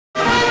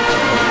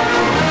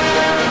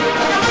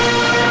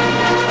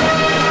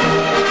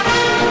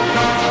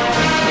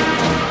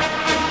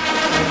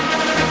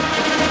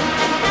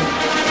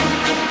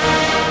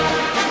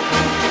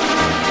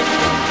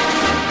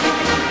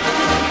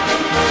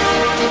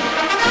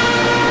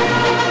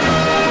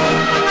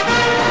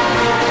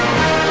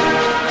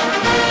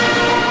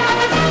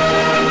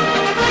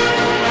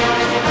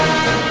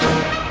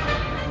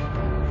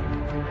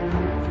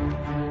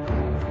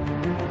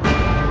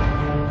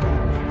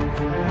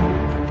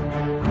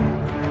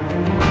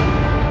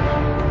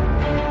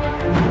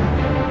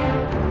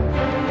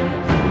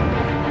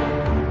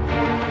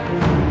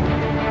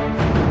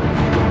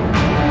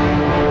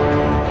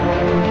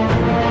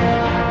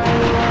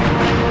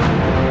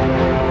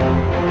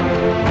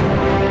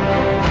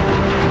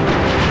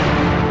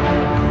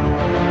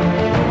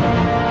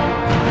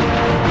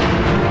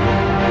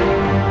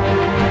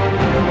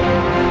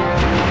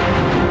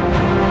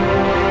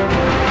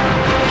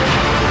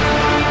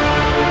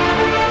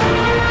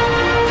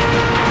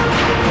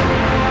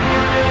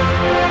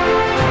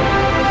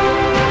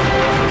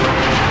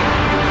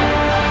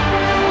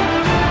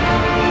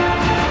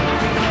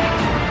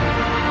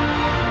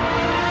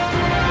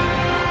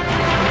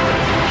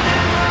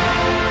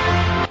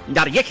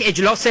در یک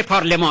اجلاس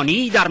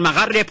پارلمانی در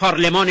مقر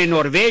پارلمان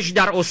نروژ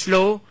در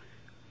اسلو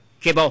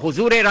که با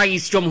حضور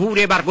رئیس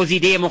جمهور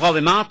برگزیده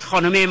مقاومت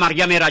خانم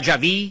مریم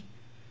رجوی،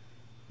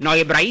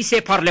 نایب رئیس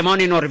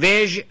پارلمان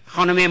نروژ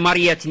خانم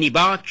ماریت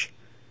نیباک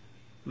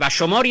و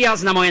شماری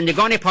از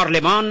نمایندگان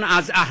پارلمان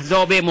از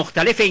احزاب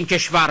مختلف این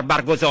کشور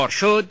برگزار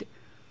شد،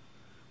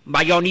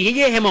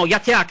 بیانیه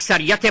حمایت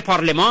اکثریت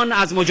پارلمان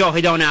از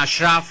مجاهدان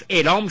اشرف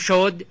اعلام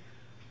شد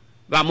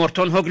و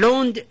مورتون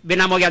هوگلوند به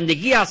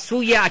نمایندگی از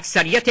سوی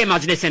اکثریت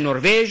مجلس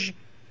نروژ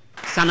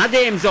سند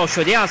امضا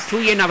شده از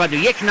سوی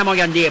 91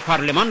 نماینده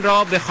پارلمان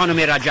را به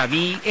خانم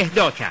رجوی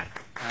اهدا کرد.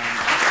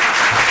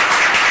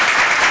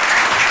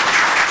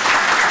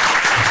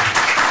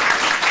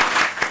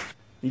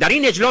 در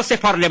این اجلاس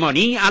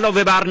پارلمانی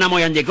علاوه بر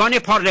نمایندگان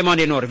پارلمان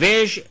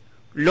نروژ،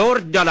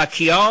 لورد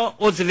دالاکیا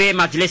عضو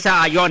مجلس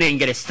اعیان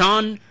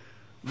انگلستان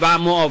و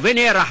معاون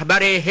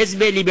رهبر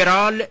حزب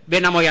لیبرال به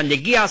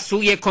نمایندگی از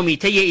سوی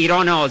کمیته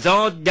ایران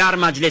آزاد در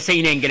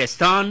مجلسین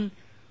انگلستان،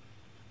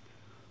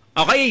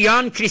 آقای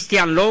یان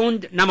کریستیان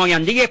لوند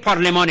نماینده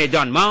پارلمان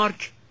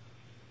دانمارک،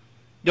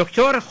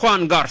 دکتر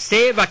خوان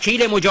گارسه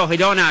وکیل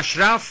مجاهدان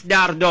اشرف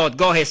در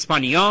دادگاه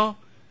اسپانیا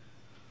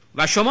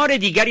و شمار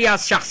دیگری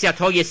از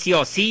شخصیت‌های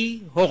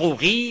سیاسی،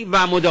 حقوقی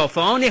و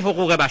مدافعان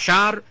حقوق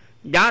بشر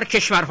در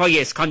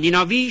کشورهای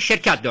اسکاندیناوی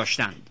شرکت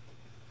داشتند.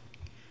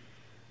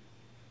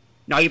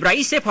 نایب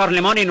رئیس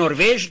پارلمان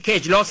نروژ که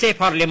اجلاس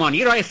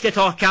پارلمانی را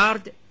افتتاح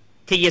کرد،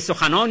 طی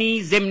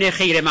سخنانی ضمن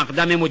خیر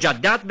مقدم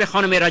مجدد به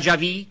خانم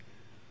رجوی،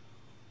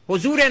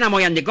 حضور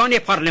نمایندگان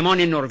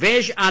پارلمان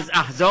نروژ از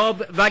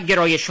احزاب و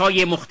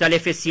گرایش‌های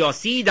مختلف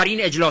سیاسی در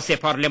این اجلاس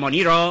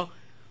پارلمانی را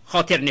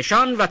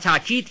خاطرنشان و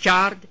تأکید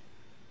کرد: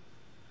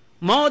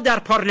 ما در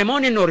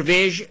پارلمان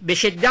نروژ به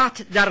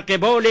شدت در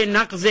قبال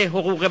نقض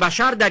حقوق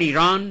بشر در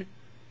ایران،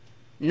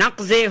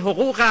 نقض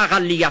حقوق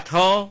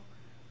اقلیت‌ها،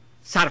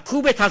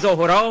 سرکوب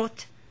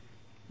تظاهرات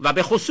و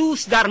به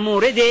خصوص در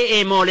مورد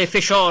اعمال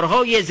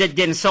فشارهای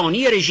ضد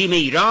انسانی رژیم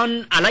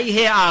ایران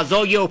علیه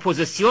اعضای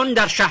اپوزیسیون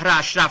در شهر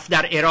اشرف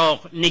در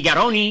عراق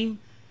نگرانیم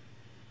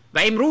و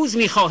امروز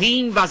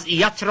می‌خواهیم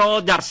وضعیت را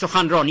در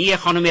سخنرانی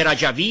خانم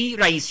رجوی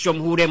رئیس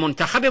جمهور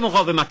منتخب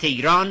مقاومت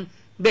ایران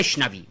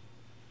بشنویم.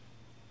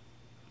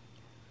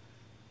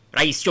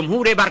 رئیس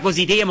جمهور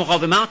برگزیده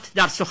مقاومت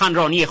در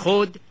سخنرانی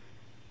خود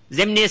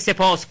ضمن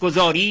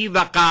سپاسگزاری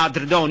و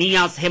قدردانی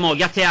از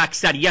حمایت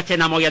اکثریت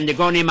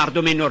نمایندگان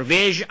مردم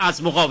نروژ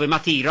از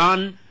مقاومت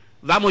ایران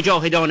و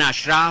مجاهدان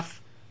اشرف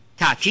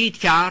تأکید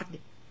کرد: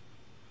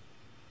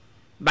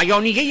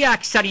 بیانیه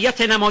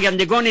اکثریت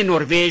نمایندگان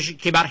نروژ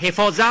که بر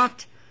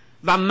حفاظت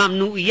و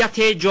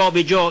ممنوعیت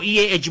جابجایی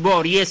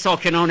اجباری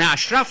ساکنان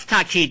اشرف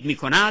تأکید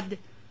می‌کند،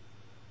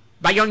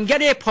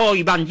 بیانگر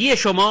پایبندی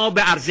شما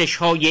به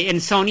ارزش‌های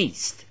انسانی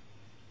است.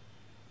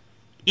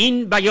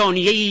 این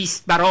بیانیه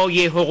است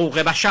برای حقوق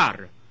بشر،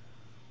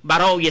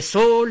 برای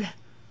صلح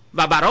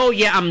و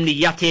برای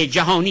امنیت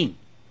جهانی.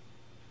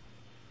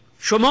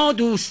 شما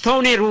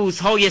دوستان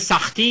روزهای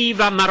سختی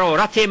و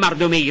مرارت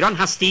مردم ایران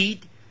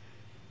هستید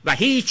و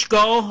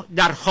هیچگاه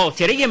در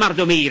خاطره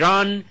مردم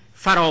ایران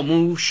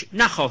فراموش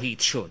نخواهید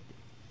شد.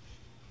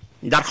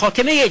 در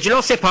خاتمه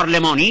اجلاس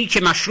پارلمانی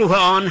که مشروع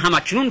آن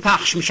همکنون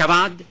پخش می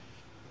شود،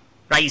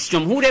 رئیس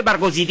جمهور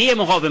برگزیده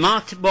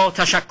مقاومت با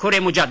تشکر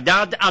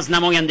مجدد از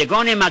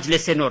نمایندگان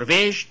مجلس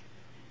نروژ،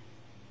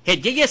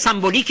 هدیه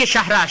سمبولیک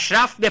شهر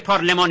اشرف به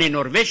پارلمان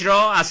نروژ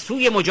را از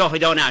سوی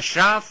مجاهدان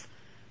اشرف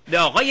به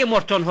آقای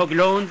مورتون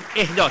هوگلوند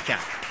اهدا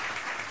کرد.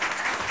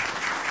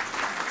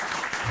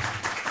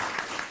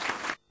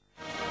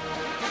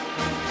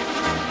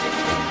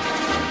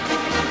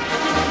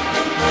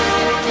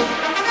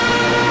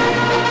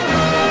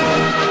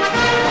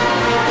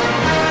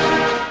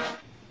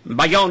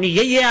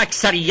 بیانیه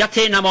اکثریت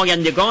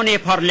نمایندگان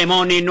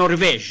پارلمان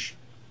نروژ: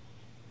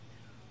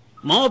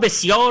 ما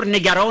بسیار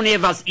نگران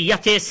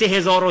وضعیت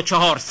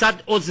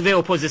 3400 عضو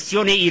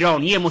اپوزیسیون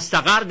ایرانی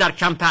مستقر در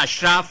کمپ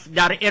اشرف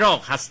در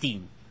عراق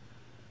هستیم.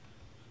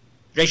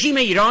 رژیم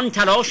ایران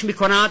تلاش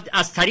می‌کند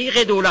از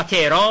طریق دولت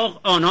عراق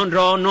آنان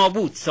را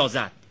نابود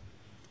سازد.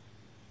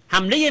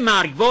 حمله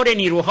مرگبار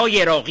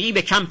نیروهای عراقی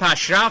به کمپ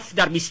اشرف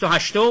در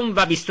 28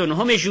 و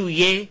 29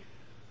 ژوئیه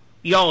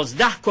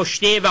 11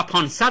 کشته و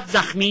 500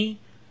 زخمی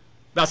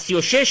و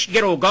 36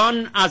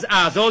 گروگان از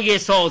اعضای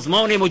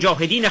سازمان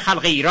مجاهدین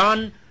خلق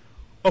ایران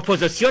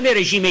اپوزیسیون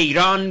رژیم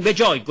ایران به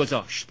جای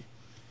گذاشت.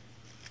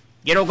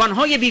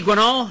 گروگان‌های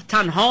بیگناه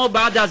تنها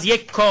بعد از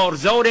یک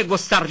کارزار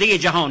گسترده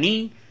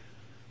جهانی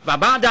و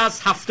بعد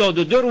از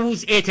 72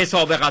 روز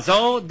اعتصاب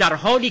غذا در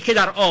حالی که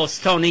در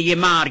آستانه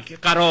مرگ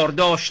قرار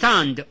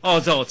داشتند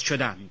آزاد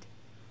شدند.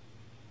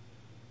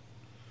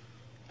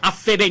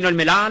 عفو بین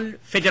الملل،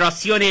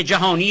 فدراسیون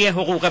جهانی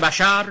حقوق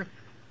بشر،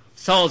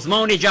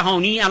 سازمان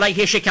جهانی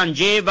علیه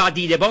شکنجه و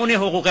دیدبان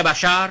حقوق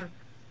بشر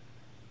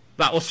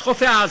و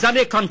اسقف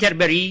اعظم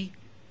کانتربری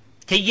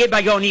طی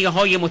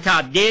بیانیه‌های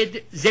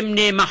متعدد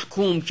ضمن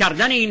محکوم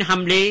کردن این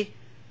حمله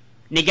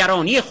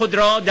نگرانی خود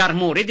را در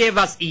مورد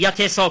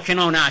وضعیت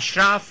ساکنان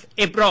اشرف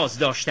ابراز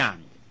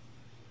داشتند.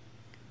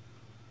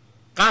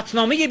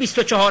 قطعنامه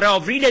 24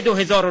 آوریل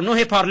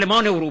 2009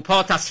 پارلمان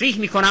اروپا تصریح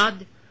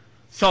می‌کند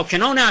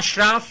ساکنان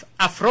اشرف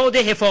افراد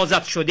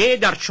حفاظت شده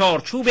در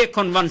چارچوب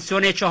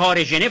کنوانسیون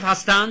 4 ژنو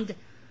هستند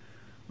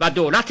و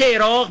دولت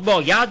عراق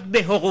باید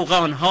به حقوق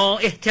آنها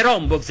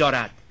احترام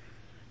بگذارد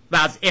و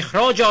از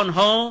اخراج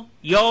آنها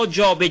یا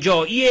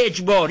جابجایی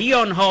اجباری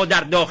آنها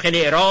در داخل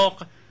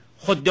عراق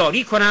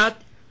خودداری کند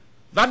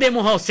و به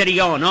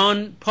محاصره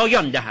آنان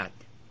پایان دهد.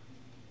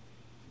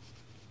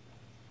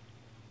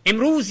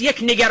 امروز یک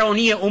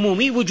نگرانی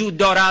عمومی وجود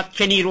دارد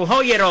که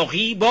نیروهای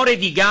عراقی بار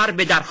دیگر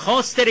به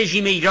درخواست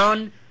رژیم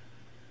ایران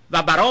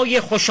و برای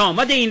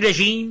خوشامد این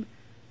رژیم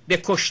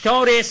به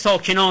کشتار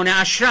ساکنان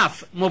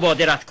اشرف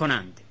مبادرت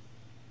کنند.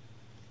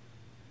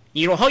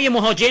 نیروهای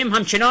مهاجم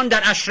همچنان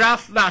در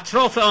اشرف و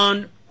اطراف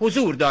آن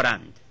حضور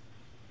دارند.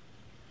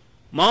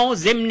 ما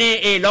ضمن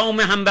اعلام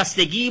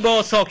همبستگی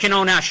با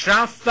ساکنان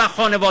اشرف و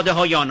خانواده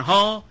های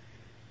آنها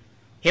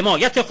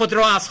حمایت خود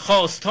را از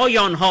خواستهای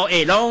آنها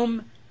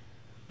اعلام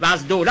و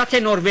از دولت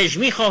نروژ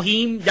می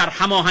خواهیم در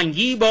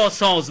هماهنگی با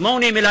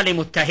سازمان ملل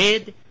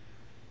متحد،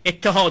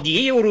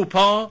 اتحادیه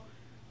اروپا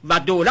و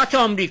دولت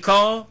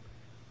آمریکا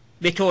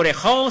به طور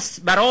خاص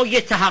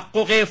برای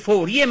تحقق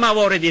فوری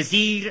موارد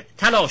زیر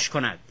تلاش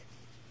کند.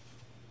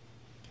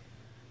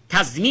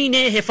 تضمین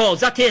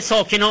حفاظت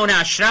ساکنان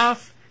اشرف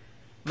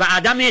و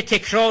عدم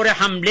تکرار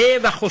حمله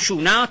و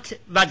خشونت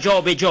و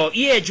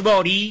جابجایی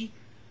اجباری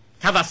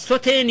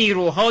توسط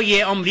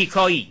نیروهای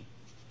آمریکایی.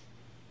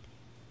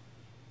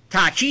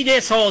 تأکید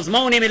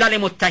سازمان ملل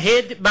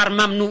متحد بر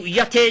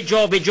ممنوعیت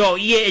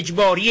جابجایی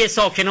اجباری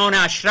ساکنان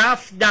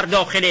اشرف در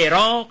داخل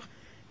عراق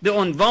به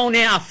عنوان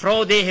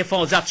افراد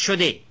حفاظت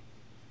شده.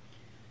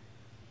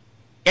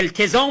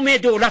 التزام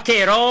دولت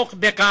عراق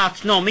به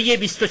قطعنامه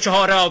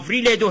 24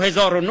 آوریل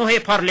 2009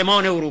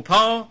 پارلمان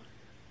اروپا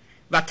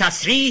و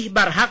تصریح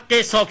بر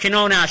حق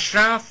ساکنان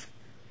اشرف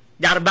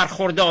در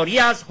برخورداری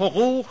از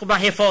حقوق و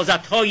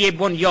حفاظت‌های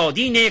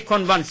بنیادین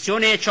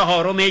کنوانسیون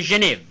 4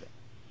 ژنو.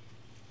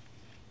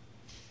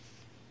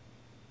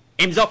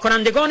 امضا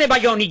کنندگان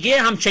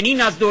بیانیه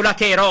همچنین از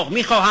دولت عراق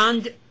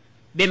می‌خواهند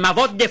به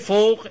مواد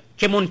فوق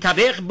که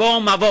منطبق با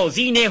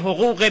موازین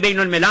حقوق بین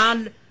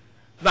الملل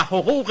و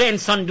حقوق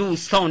انسان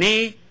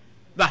دوستانه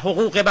و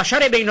حقوق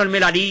بشر بین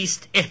المللی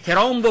است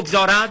احترام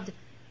بگذارد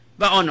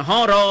و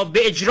آنها را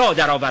به اجرا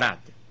درآورد.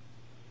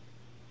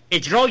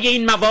 اجرای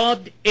این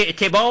مواد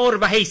اعتبار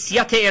و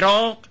حیثیت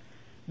عراق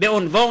به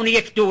عنوان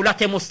یک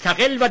دولت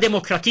مستقل و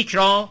دموکراتیک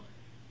را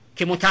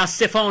که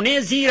متاسفانه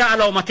زیر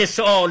علامت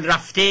سؤال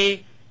رفته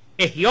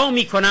احیا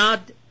می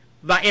کند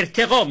و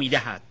ارتقا می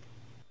دهد.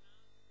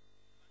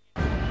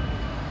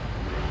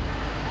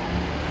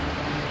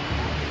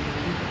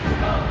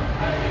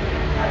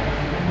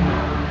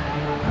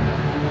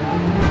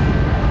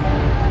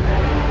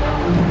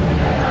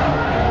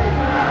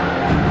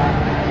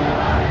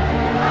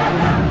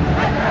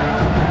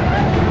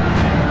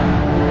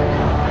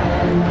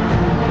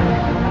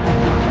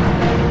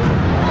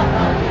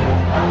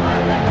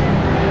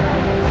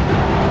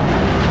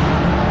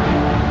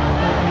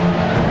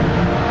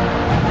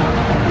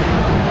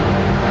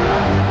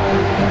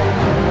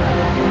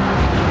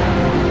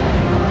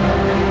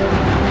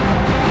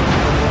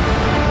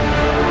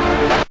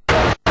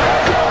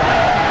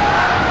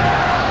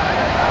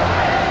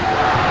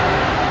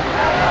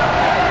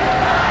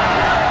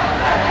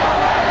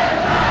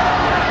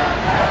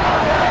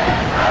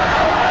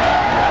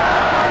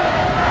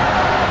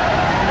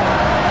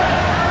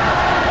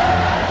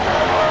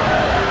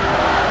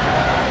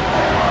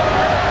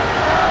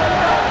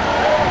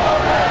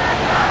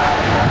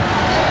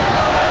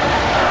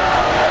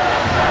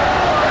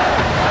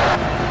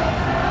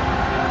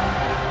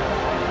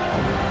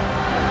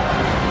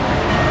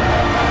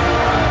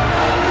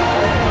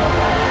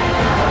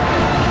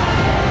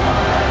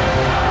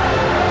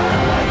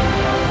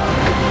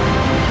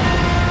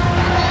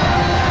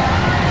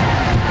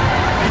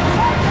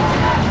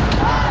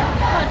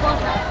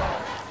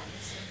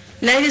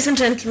 Ladies and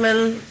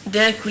gentlemen,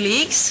 dear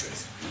colleagues,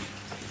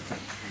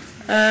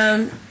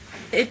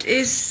 it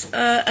is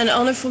an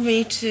honor for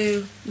me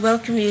to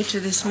welcome you to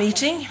this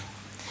meeting.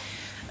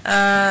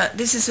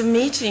 This is a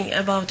meeting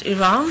about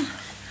Iran,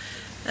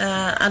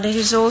 and it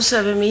is also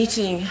a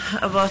meeting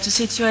about the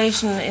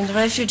situation in the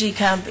refugee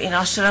camp in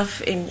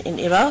Ashraf in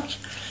Iraq.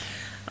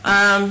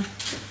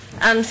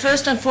 And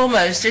first and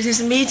foremost, it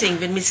is a meeting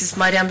with Mrs.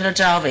 Maryam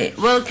Rajavai.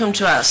 Welcome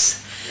to us.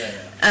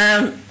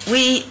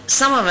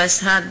 Some of us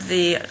had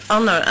the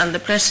honor and the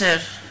pleasure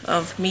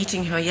of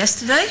meeting her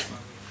yesterday,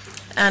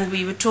 and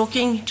we were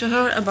talking to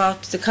her about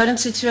the current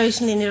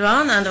situation in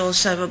Iran and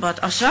also about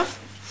Ashraf.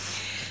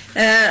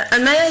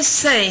 And may I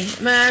say,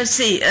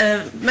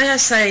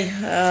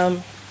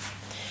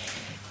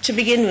 to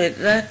begin with,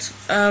 that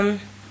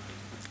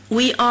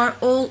we are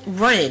all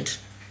worried.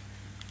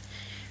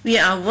 We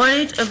are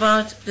worried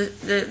about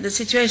the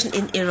situation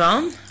in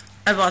Iran,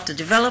 about the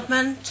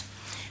development.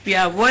 We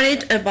are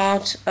worried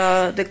about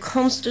the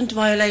constant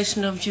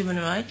violation of human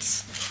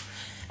rights,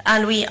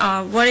 and we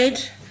are worried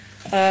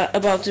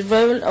about the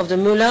role of the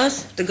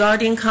mullahs, the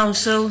Guardian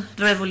Council,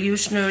 the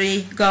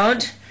Revolutionary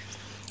Guard.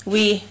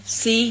 We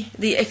see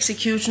the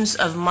executions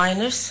of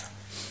minors,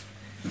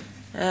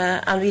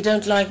 and we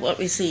don't like what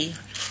we see.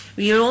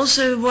 We are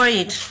also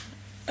worried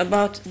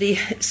about the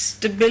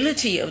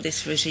stability of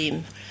this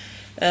regime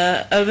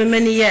over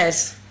many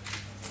years.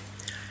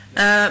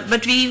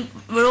 But we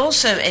were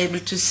also able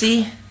to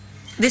see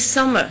this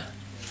summer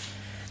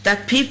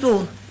that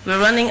people were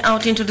running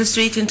out into the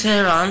street in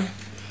Tehran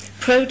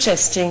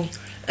protesting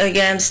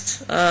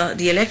against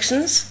the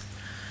elections,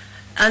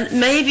 and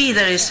maybe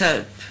there is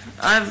hope.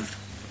 I've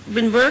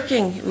been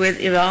working with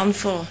Iran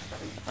for,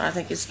 I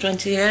think it's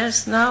 20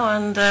 years now,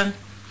 and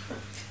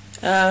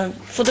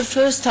for the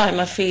first time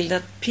I feel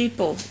that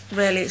people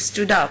really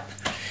stood up.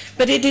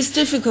 But it is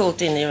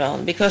difficult in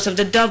Iran because of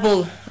the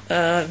double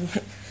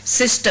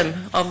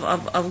system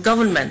of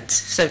government,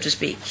 so to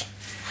speak,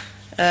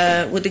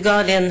 with the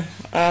Guardian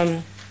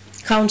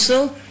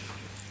Council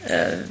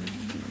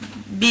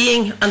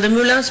being, and the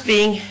mullahs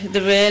being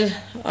the real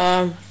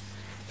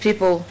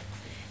people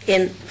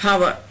in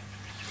power.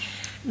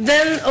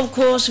 Then, of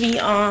course, we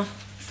are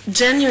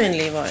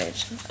genuinely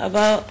worried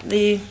about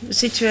the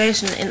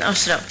situation in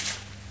Ashraf.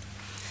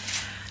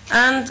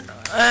 And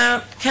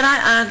can I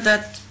add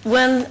that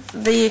when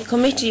the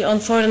Committee on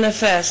Foreign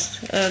Affairs,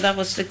 that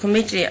was the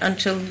committee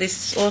until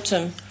this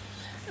autumn,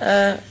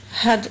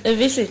 had a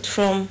visit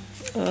from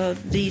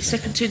the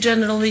Secretary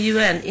General of the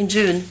UN in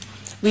June,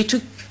 we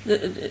took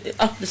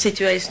up the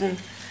situation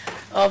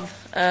of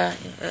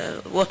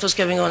what was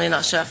going on in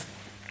Ashraf.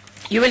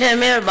 You will hear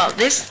more about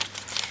this.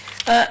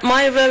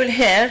 My role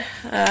here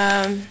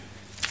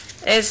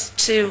is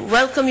to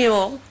welcome you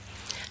all,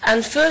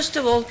 and first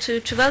of all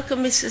to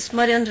welcome Mrs.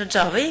 Maryam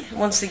Rajavai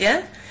once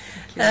again.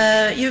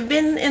 You've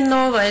been in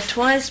Norway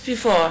twice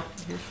before.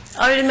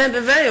 I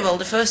remember very well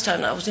the first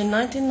time. I was in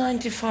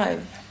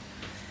 1995.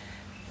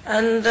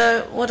 And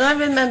what I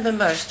remember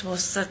most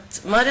was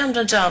that Maryam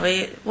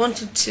Rajavai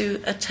wanted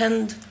to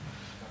attend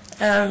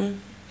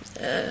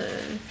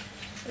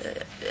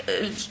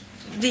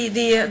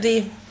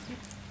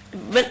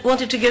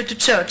wanted to go to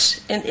church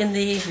in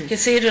the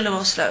Cathedral of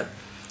Oslo,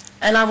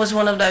 and I was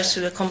one of those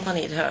who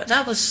accompanied her.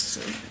 That was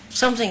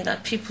something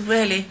that people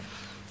really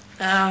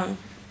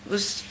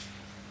was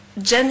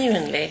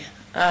genuinely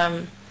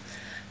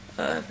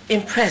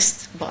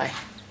impressed by.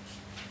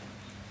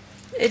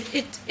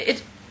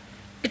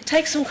 It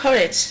takes some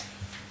courage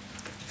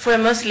for a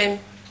Muslim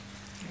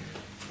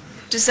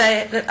to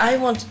say that I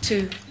want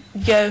to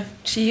go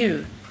to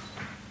you,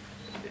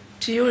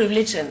 to your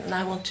religion, and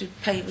I want to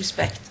pay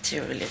respect to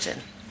your religion.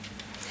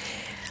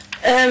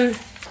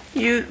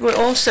 You were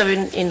also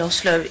in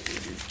Oslo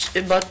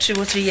about 2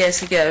 or 3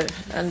 years ago,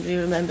 and we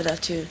remember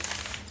that you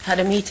had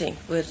a meeting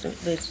with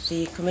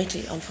the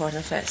Committee on Foreign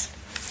Affairs.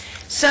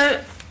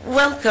 So,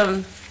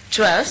 welcome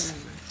to us,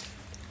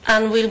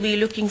 and we'll be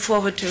looking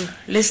forward to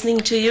listening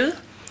to you.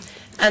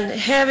 And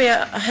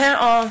here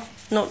are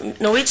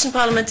Norwegian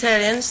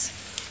parliamentarians,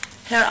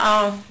 here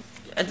are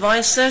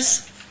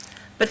advisors,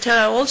 but there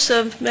are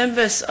also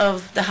members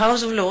of the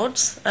House of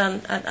Lords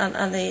and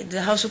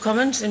the House of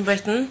Commons in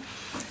Britain,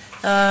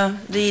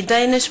 the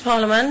Danish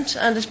Parliament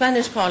and the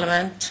Spanish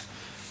Parliament,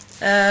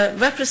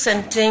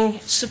 representing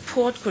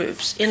support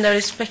groups in their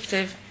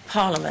respective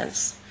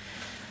parliaments.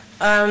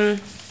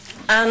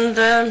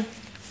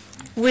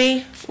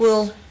 We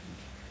will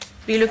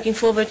be looking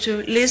forward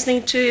to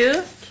listening to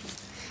you,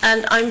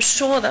 and I'm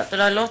sure that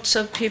there are lots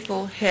of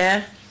people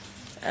here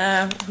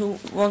who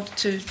want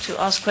to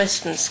ask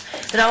questions.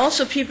 There are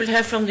also people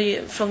here from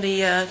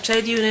the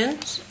trade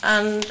unions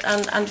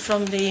and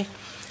from the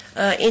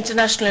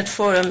International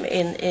Forum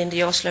in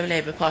the Oslo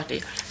Labour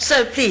Party.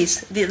 So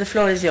please, the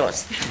floor is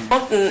yours.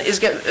 Morten is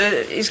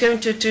going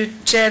to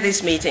chair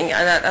this meeting,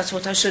 and that's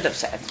what I should have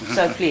said.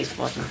 So please,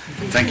 Morten.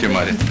 Thank you,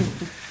 Mari.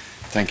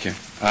 Thank you.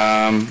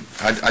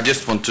 I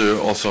just want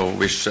to also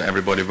wish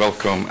everybody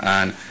welcome,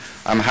 and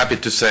I'm happy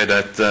to say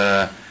that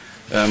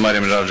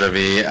Maryam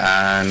Rajavai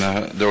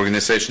and the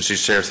organization she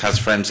shares has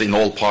friends in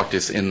all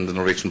parties in the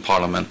Norwegian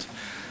Parliament,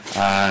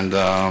 and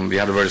we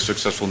had a very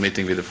successful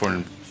meeting with the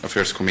Foreign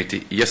Affairs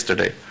Committee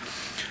yesterday.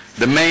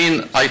 The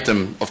main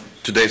item of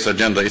today's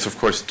agenda is, of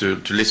course,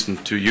 to listen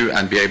to you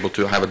and be able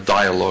to have a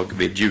dialogue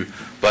with you.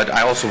 But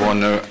I also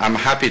I'm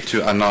happy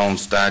to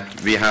announce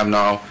that we have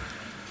now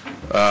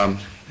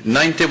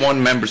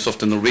 91 members of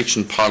the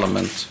Norwegian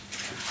Parliament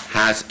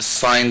has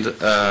signed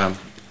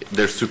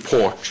their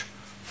support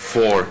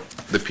for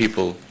the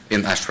people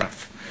in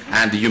Ashraf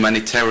and the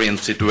humanitarian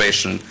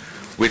situation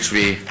which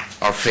we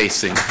are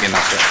facing in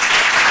Ashraf.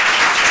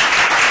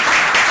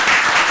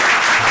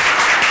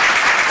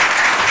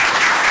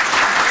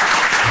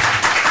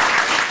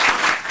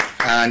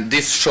 And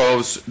this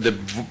shows the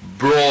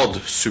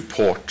broad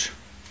support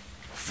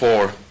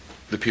for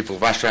the people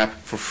of Ashraf,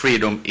 for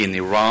freedom in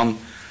Iran,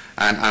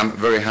 and I'm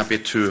very happy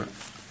to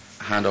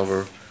hand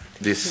over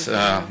this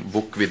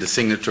book with the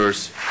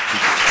signatures.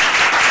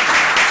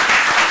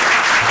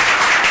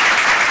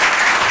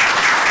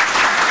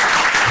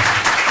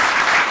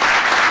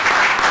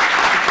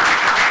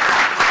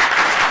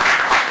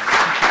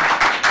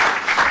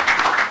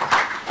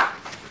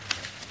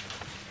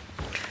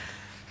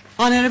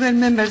 Honorable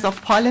members of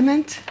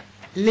parliament,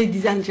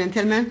 ladies and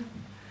gentlemen,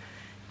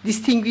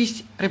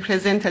 distinguished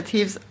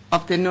representatives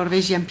of the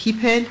Norwegian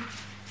people,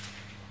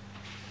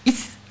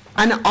 it's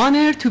an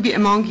honor to be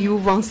among you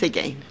once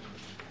again.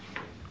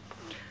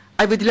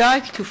 I would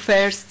like to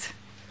first,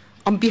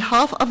 on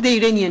behalf of the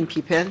Iranian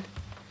people,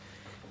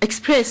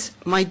 express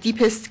my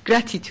deepest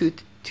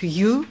gratitude to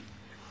you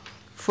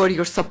for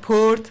your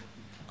support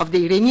of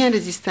the Iranian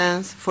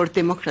resistance for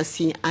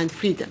democracy and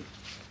freedom.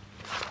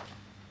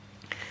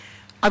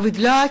 I would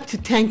like to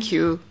thank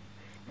you,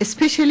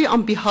 especially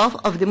on behalf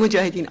of the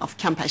Mujahideen of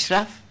Camp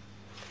Ashraf,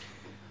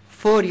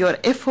 for your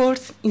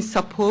efforts in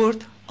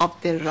support of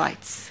their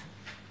rights.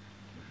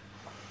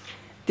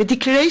 The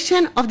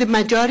declaration of the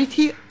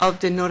majority of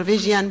the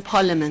Norwegian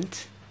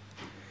parliament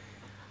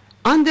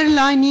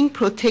underlining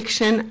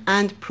protection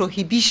and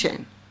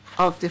prohibition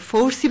of the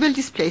forcible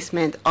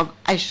displacement of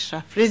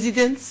Ashraf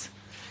residents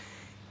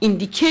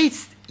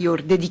indicates your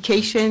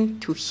dedication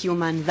to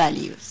human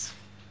values.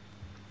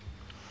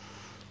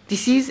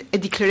 This is a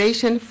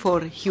declaration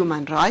for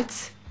human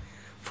rights,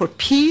 for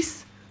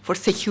peace, for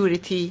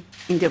security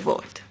in the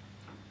world.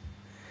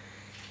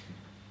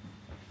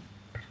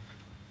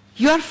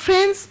 You are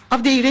friends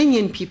of the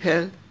Iranian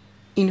people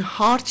in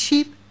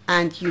hardship,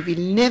 and you will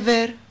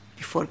never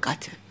be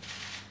forgotten.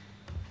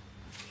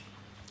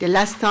 The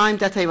last time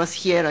that I was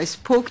here, I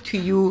spoke to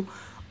you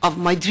of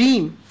my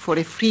dream for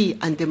a free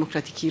and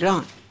democratic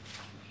Iran.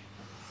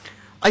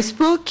 I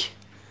spoke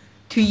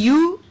to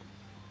you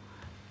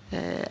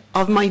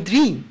of my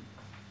dream,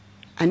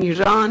 an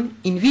Iran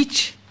in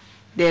which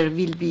there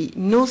will be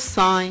no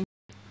sign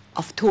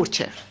of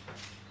torture,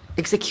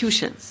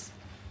 executions,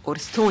 or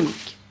stoning,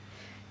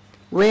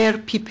 where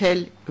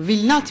people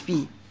will not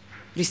be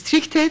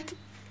restricted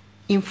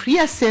in free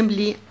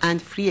assembly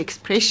and free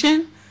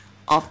expression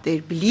of their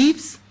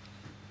beliefs,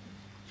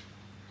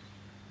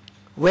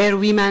 where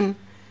women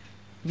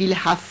will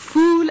have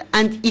full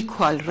and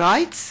equal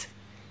rights,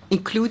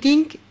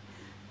 including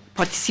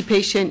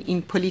participation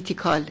in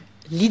political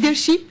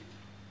leadership,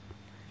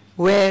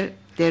 where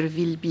there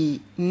will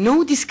be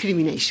no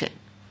discrimination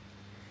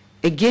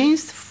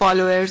against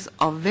followers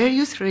of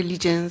various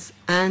religions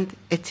and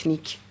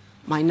ethnic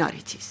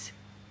minorities,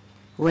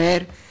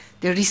 where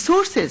the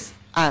resources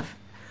of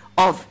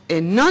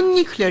a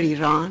non-nuclear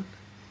Iran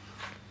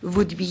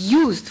would be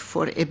used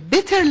for a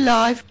better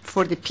life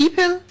for the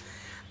people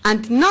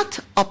and not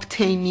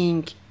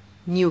obtaining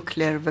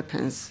nuclear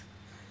weapons.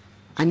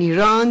 An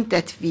Iran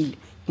that will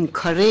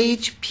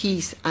encourage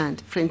peace and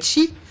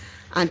friendship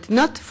and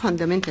not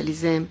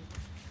fundamentalism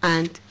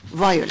and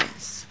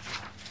violence.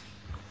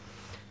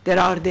 There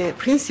are the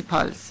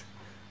principles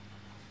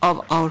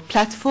of our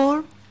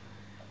platform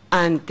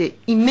and the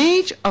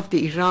image of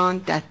the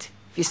Iran that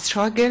we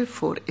struggle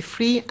for a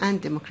free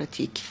and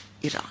democratic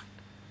Iran.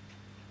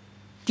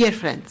 Dear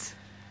friends,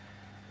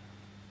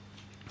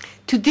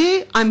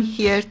 today I'm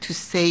here to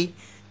say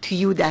to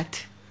you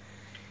that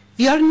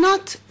we are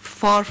not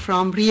far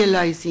from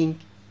realizing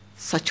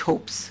such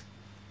hopes.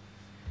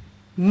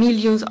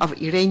 Millions of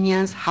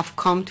Iranians have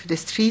come to the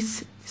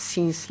streets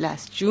since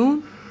last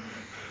June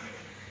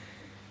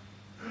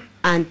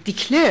and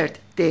declared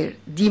their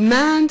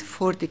demand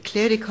for the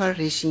clerical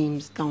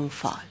regime's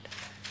downfall.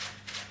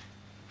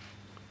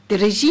 The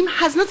regime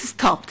has not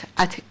stopped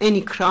at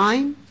any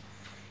crime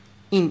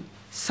in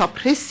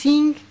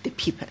suppressing the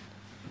people.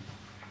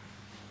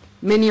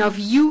 Many of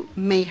you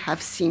may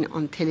have seen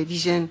on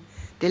television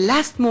the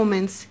last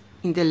moments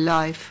in the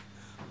life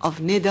of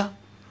Neda,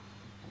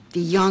 the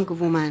young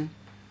woman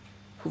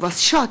who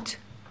was shot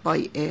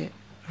by a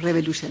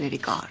revolutionary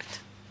guard.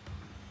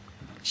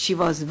 She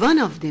was one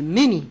of the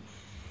many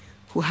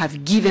who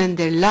have given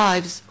their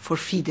lives for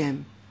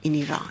freedom in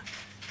Iran.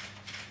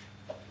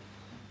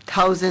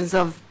 Thousands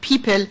of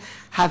people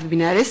have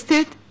been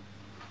arrested,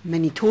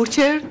 many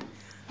tortured,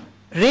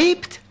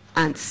 raped,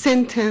 and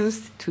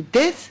sentenced to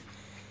death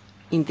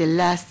in the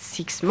last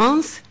 6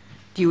 months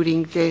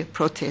during the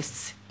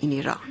protests in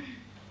Iran.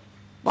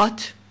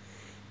 But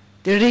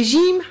the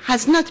regime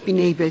has not been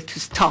able to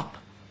stop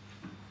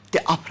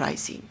the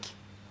uprising.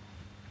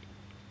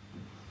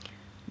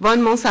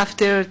 1 month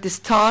after the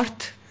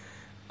start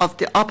of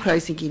the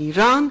uprising in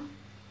Iran,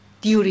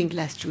 during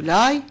last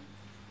July,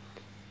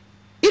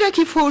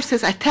 Iraqi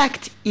forces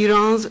attacked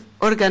Iran's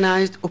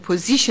organized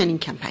opposition in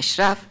Camp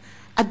Ashraf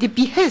at the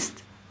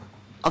behest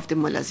of the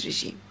mullah's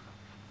regime.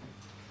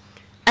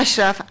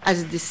 Ashraf,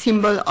 as the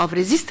symbol of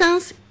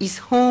resistance, is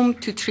home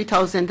to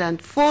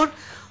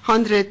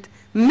 3,400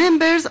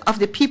 members of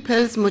the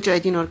People's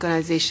Mujahideen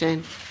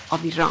Organization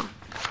of Iran.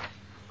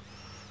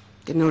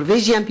 The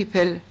Norwegian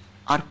people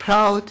are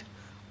proud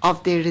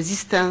of their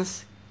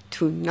resistance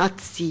to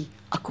Nazi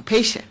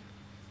occupation.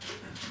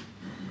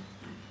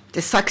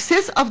 The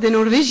success of the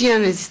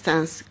Norwegian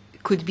resistance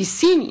could be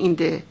seen in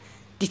the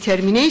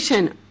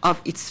determination of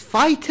its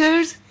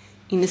fighters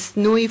in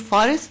snowy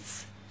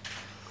forests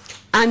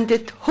and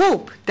the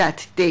hope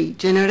that they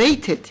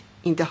generated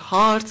in the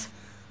hearts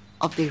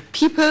of their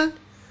people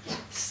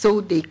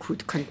so they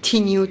could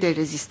continue their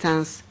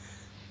resistance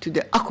to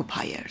the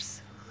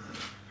occupiers.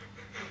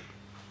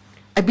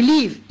 I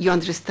believe you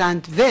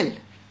understand well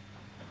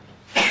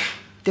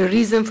the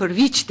reason for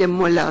which the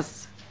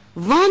mullahs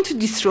want to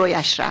destroy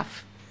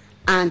Ashraf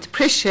and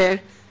pressure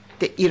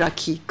the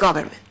Iraqi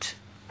government.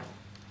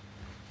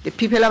 The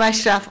people of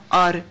Ashraf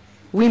are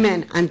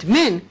women and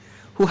men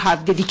who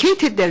have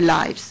dedicated their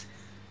lives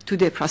to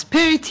the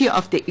prosperity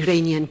of the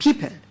Iranian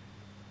people.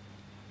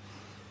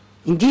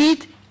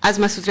 Indeed, as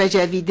Masoud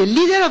Rajavi, the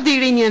leader of the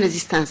Iranian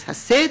resistance, has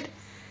said,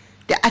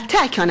 the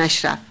attack on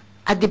Ashraf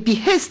at the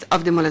behest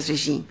of the mullahs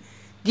regime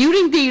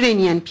during the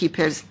Iranian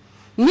people's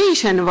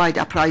nationwide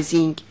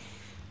uprising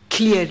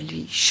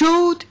clearly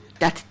showed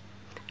that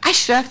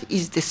Ashraf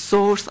is the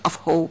source of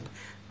hope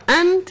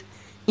and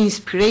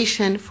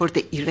inspiration for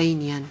the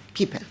Iranian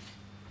people.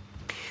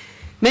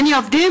 Many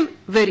of them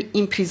were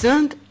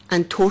imprisoned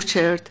and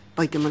tortured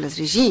by the mullahs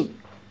regime.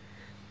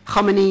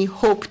 Khamenei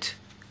hoped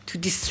to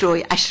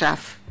destroy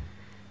Ashraf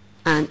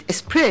and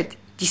spread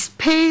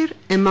despair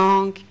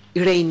among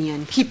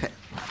Iranian people.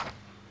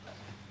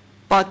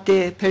 But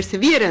the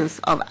perseverance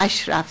of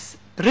Ashraf's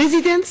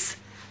residents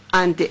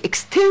and the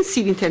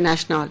extensive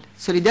international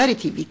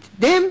solidarity with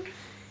them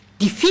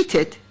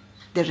defeated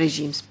the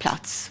regime's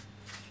plots.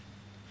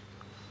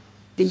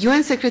 The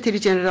UN Secretary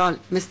General,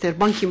 Mr.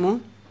 Ban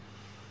Ki-moon,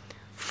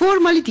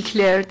 formally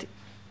declared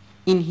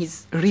in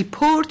his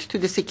report to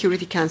the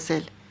Security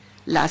Council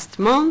last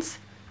month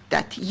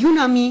that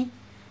UNAMI,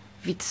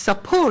 with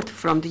support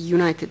from the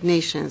United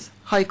Nations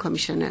High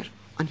Commissioner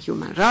on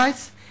Human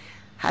Rights,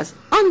 has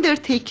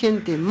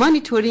undertaken the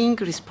monitoring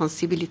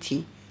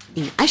responsibility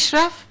in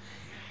Ashraf.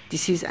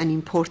 This is an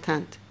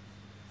important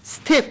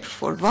step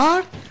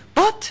forward,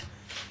 but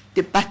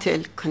the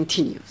battle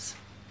continues.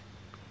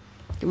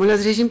 The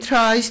mullahs regime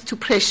tries to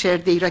pressure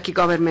the Iraqi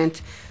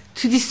government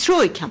to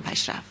destroy Camp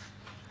Ashraf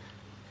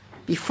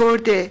before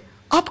the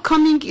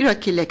upcoming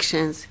Iraqi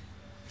elections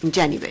in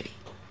January.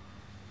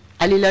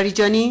 Ali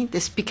Larijani, the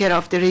Speaker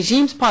of the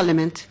regime's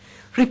parliament,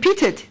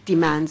 repeated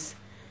demands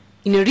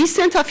in a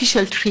recent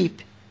official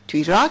trip to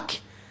Iraq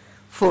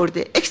for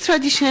the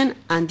extradition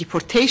and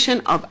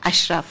deportation of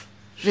Ashraf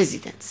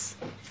residents.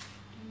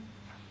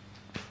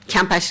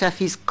 Camp Ashraf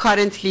is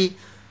currently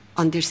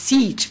under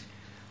siege.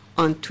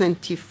 On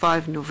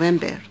 25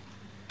 November,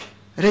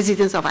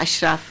 residents of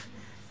Ashraf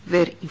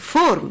were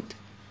informed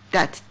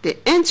that the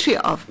entry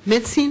of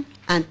medicine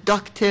and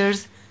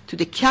doctors to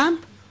the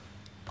camp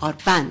are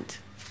banned.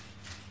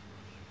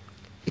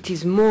 It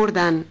is more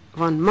than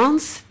 1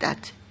 month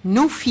that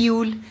no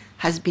fuel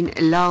has been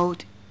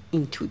allowed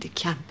into the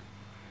camp.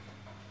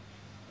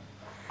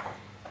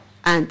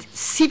 And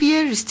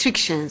severe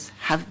restrictions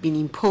have been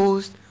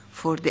imposed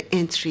for the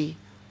entry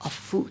of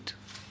food.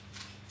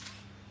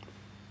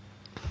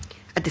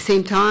 At the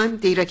same time,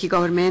 the Iraqi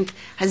government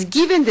has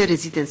given the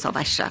residents of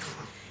Ashraf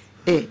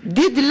a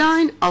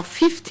deadline of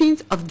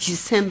 15th of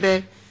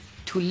December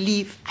to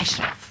leave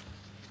Ashraf.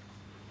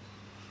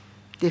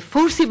 The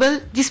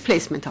forcible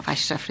displacement of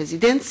Ashraf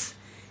residents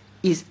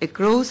is a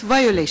gross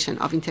violation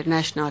of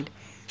international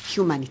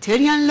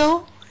humanitarian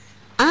law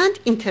and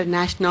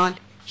international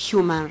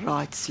human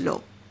rights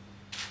law.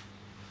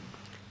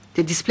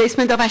 The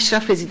displacement of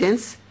Ashraf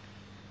residents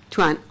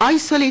to an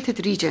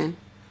isolated region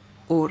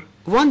or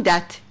one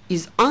that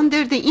is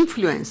under the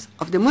influence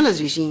of the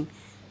mullahs regime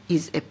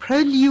is a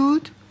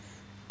prelude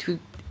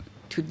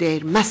to their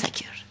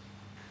massacre.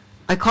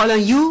 I call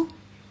on you,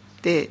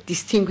 the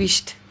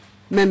distinguished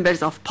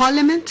members of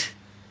parliament,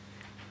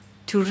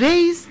 to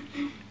raise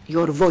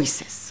your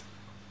voices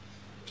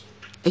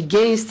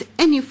against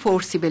any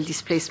forcible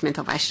displacement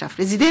of Ashraf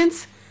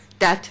residents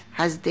that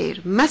has their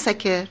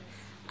massacre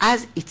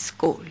as its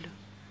goal.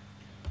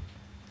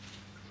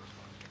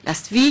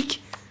 Last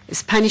week, a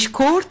Spanish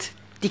court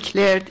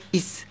declared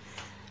its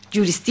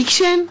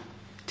jurisdiction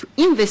to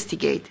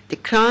investigate the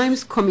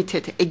crimes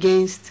committed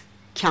against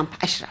Camp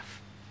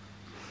Ashraf.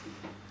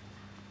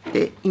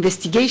 The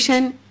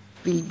investigation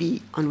will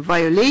be on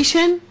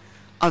violation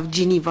of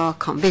Geneva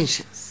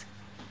Conventions.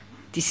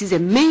 This is a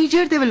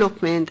major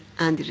development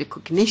and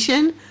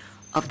recognition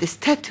of the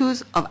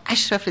status of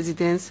Ashraf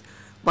residents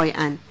by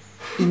an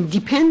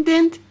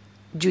independent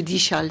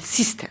judicial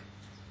system.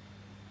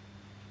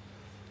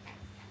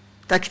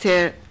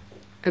 Dr.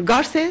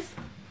 Garces,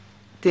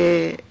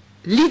 the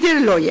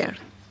leader lawyer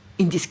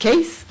in this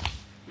case,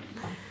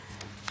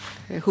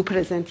 who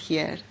present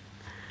here,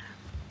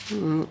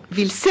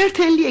 will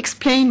certainly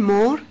explain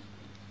more,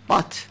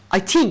 but I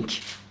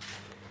think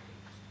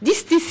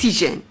this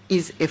decision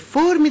is a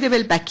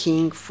formidable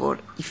backing for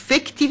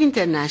effective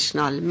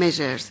international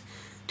measures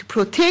to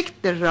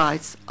protect the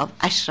rights of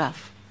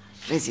Ashraf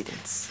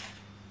residents.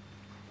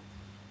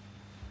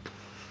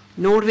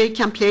 Norway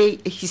can play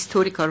a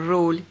historical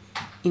role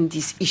in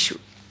this issue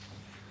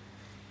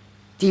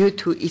due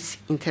to its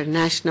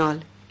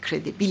international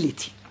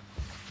credibility.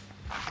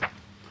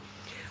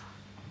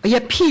 I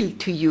appeal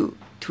to you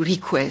to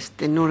request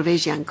the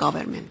Norwegian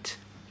government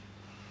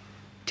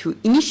to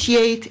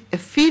initiate a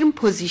firm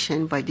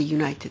position by the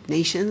United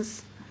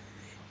Nations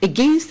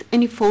against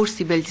any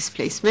forcible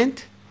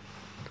displacement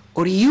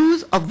or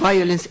use of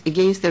violence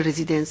against the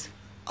residents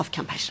of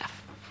Camp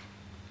Ashraf.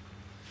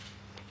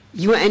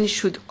 UN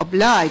should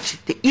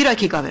oblige the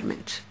Iraqi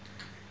government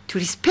to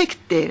respect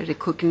the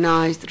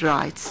recognized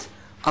rights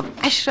of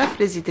Ashraf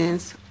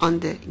residents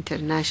under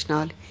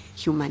international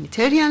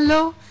humanitarian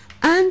law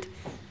and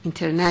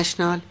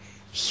international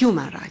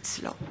human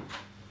rights law.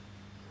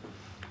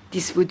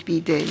 This would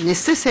be the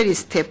necessary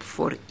step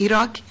for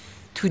Iraq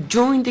to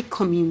join the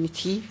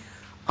community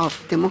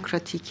of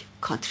democratic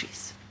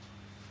countries.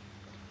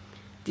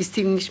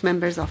 Distinguished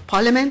members of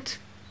parliament,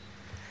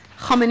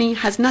 Khamenei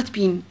has not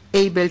been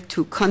able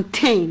to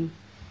contain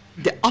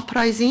the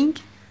uprising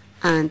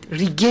and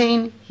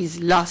regain his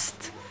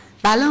lost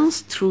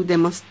balance through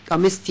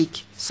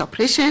domestic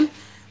suppression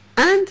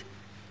and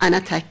an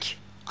attack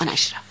on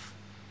Ashraf.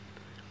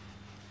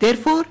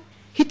 Therefore,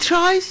 he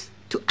tries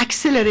to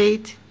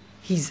accelerate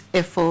his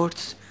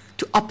efforts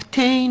to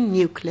obtain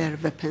nuclear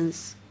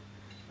weapons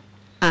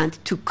and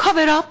to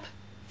cover up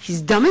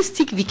his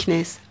domestic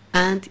weakness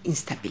and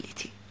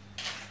instability.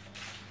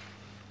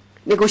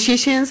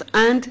 Negotiations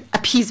and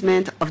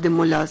appeasement of the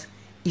mullahs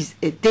is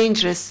a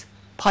dangerous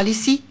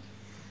policy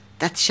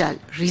that shall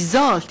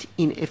result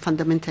in a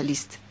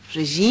fundamentalist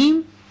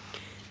regime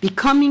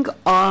becoming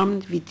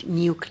armed with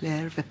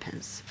nuclear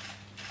weapons.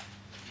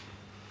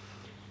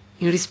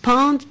 In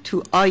response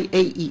to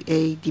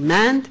IAEA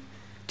demand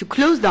to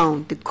close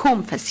down the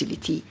Qom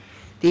facility,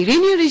 the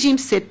Iranian regime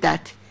said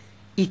that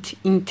it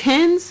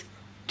intends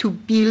to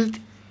build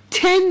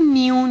 10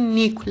 new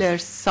nuclear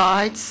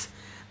sites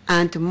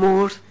and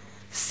more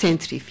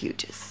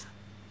centrifuges.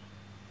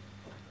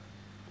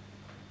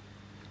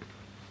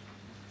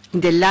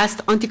 In the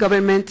last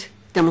anti-government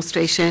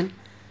demonstration,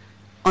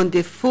 on the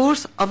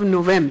 4th of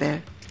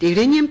November, the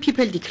Iranian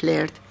people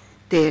declared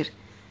their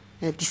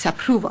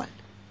disapproval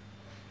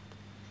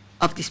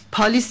of this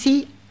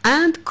policy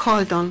and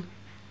called on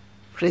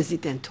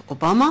President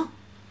Obama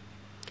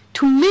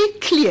to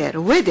make clear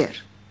whether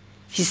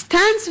he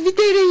stands with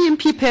the Iranian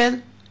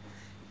people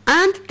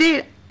and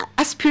their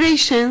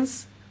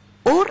aspirations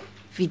or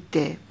with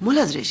the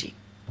mullahs regime.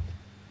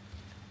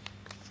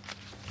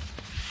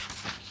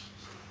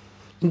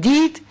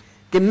 Indeed,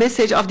 the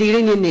message of the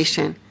Iranian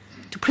nation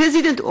to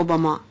President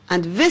Obama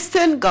and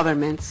Western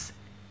governments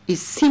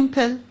is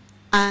simple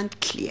and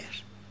clear.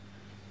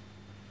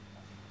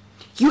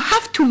 You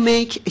have to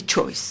make a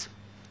choice.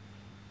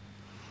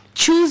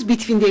 Choose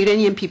between the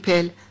Iranian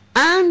people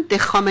and the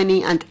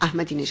Khamenei and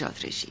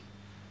Ahmadinejad regime.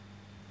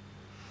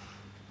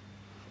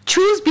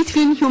 Choose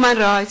between human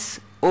rights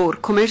or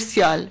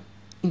commercial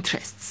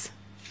interests.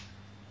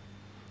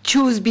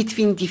 Choose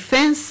between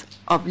defense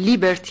of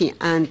liberty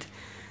and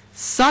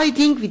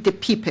siding with the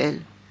people,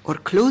 or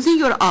closing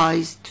your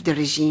eyes to the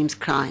regime's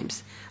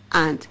crimes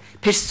and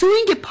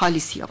pursuing a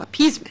policy of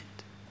appeasement.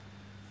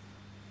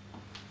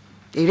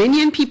 The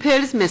Iranian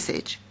people's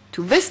message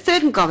to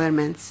Western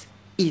governments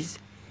is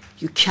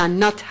you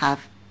cannot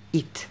have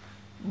it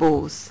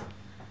both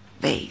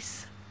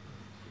ways.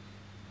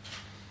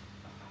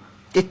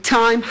 The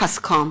time has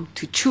come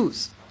to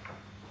choose.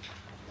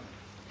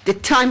 The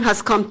time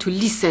has come to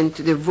listen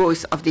to the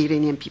voice of the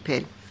Iranian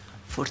people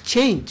for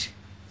change.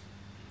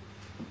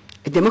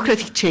 A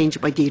democratic change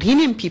by the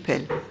Iranian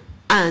people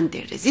and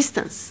their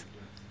resistance.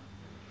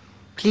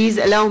 Please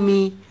allow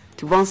me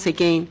to once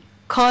again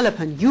call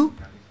upon you,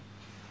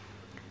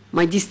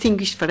 my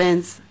distinguished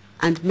friends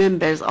and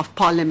members of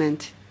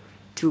parliament,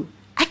 to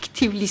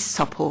actively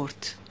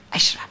support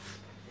Ashraf.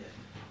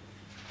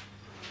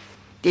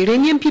 The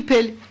Iranian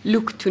people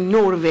look to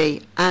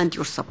Norway and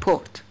your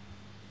support.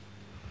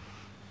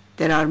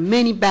 There are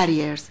many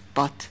barriers,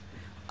 but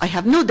I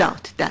have no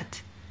doubt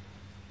that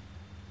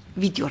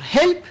with your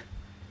help,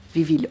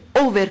 we will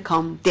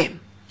overcome them.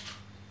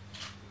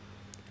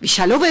 We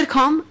shall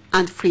overcome,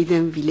 and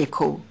freedom will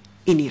echo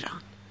in Iran.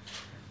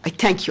 I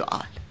thank you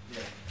all.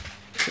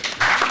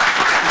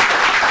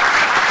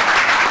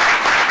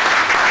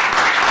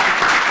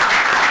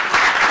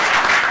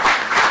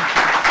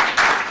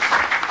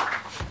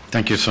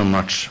 Thank you so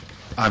much.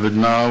 I would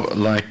now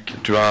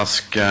like to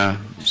ask a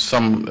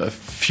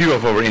few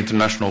of our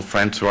international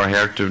friends who are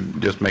here to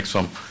just make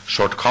some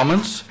short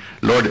comments.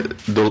 Lord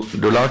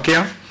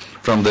Dulakia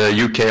from the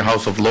UK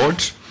House of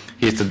Lords.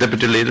 He is the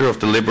Deputy Leader of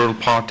the Liberal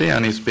Party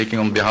and he's speaking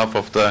on behalf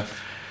of the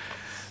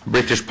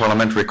British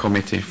Parliamentary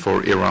Committee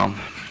for Iran.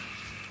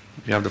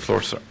 You have the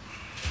floor, sir.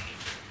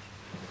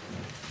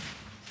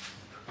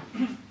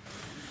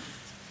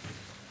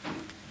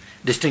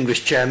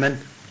 Distinguished Chairman,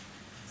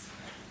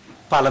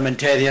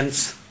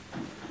 parliamentarians,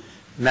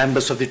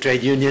 members of the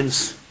trade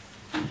unions,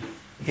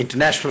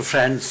 international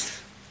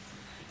friends,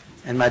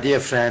 and my dear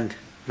friend,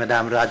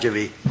 Maryam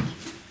Rajavai,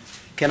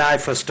 can I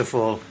first of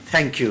all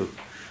thank you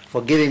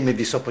for giving me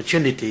this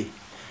opportunity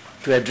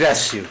to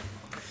address you.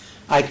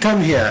 I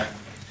come here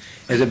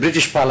as a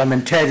British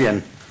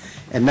parliamentarian,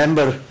 a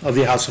member of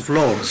the House of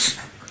Lords,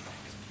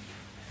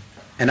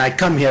 and I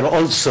come here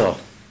also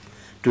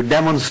to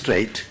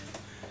demonstrate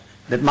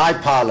that my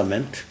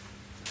parliament,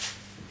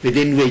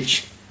 within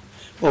which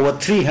over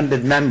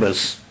 300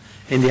 members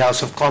in the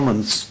House of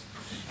Commons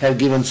have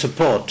given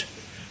support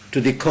to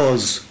the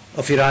cause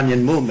of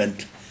Iranian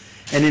movement,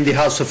 and in the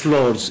House of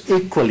Lords,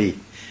 equally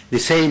the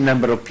same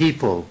number of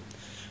people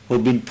who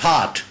have been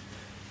part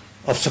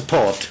of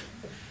support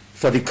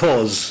for the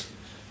cause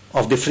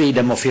of the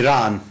freedom of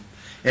Iran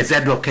as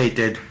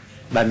advocated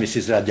by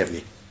Mrs.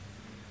 Rajavai.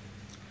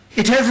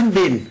 It hasn't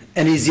been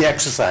an easy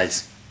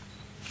exercise,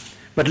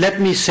 but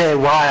let me say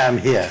why I'm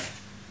here.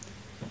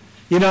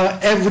 You know,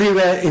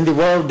 everywhere in the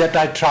world that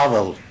I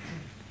travel,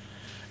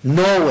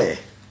 Norway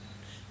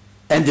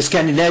and the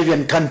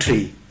Scandinavian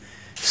country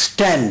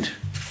stand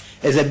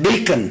as a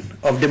beacon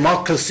of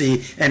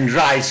democracy and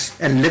rights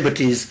and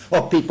liberties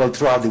of people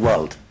throughout the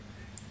world.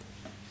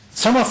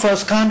 Some of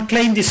us can't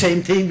claim the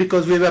same thing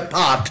because we were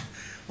part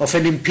of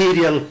an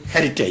imperial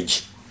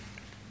heritage.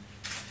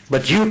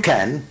 But you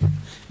can,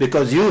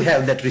 because you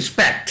have that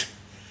respect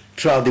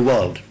throughout the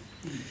world.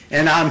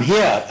 And I'm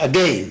here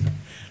again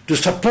to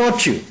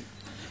support you.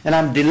 And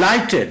I'm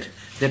delighted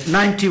that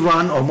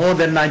 91 or more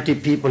than 90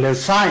 people have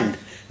signed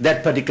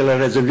that particular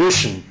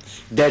resolution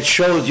that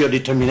shows your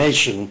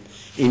determination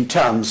in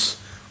terms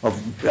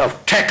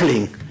of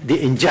tackling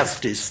the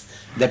injustice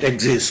that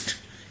exists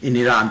in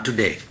Iran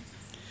today.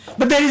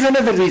 But there is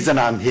another reason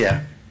I'm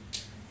here.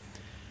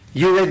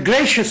 You were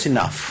gracious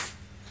enough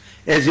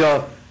as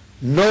your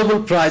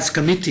Nobel Prize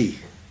Committee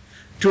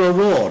to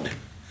award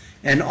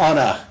an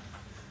honor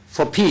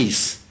for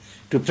peace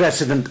to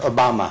President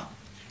Obama,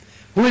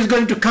 who is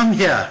going to come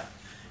here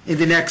in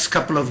the next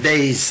couple of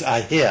days,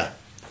 I hear,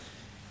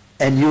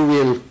 and you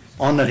will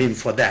honor him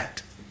for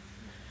that.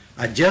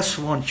 I just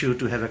want you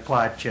to have a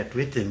quiet chat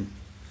with him,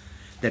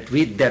 that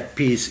with that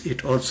peace, he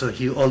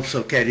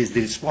also carries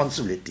the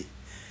responsibility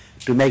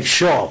to make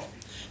sure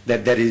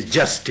that there is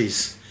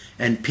justice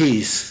and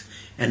peace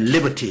and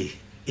liberty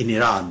in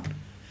Iran.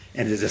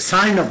 And as a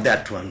sign of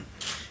that one,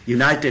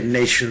 United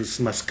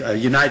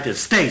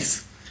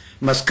States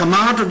must come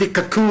out of the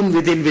cocoon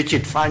within which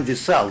it finds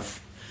itself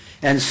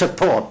and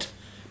support,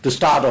 to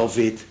start off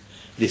with,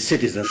 the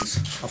citizens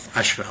of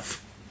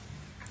Ashraf.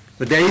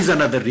 But there is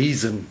another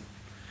reason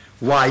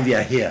why we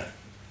are here.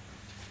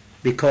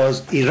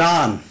 Because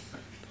Iran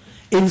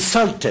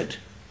insulted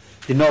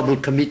the Nobel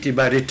Committee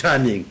by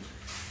returning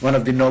one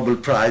of the Nobel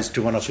Prize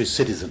to one of its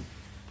citizens.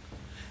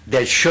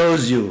 That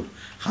shows you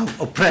how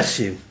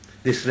oppressive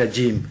this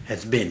regime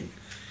has been.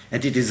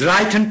 And it is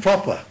right and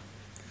proper.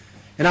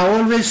 And I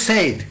always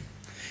said,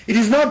 it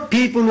is not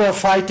people who are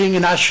fighting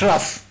in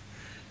Ashraf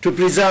to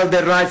preserve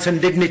their rights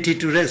and dignity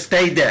to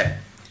stay there,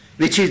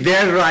 which is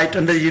their right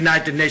under the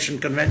United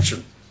Nations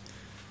Convention.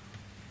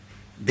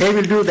 They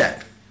will do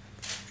that.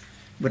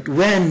 But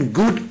when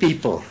good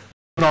people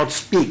do not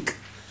speak,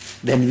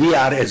 then we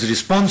are as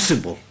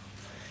responsible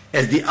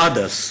as the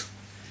others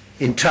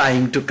in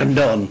trying to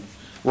condone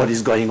what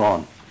is going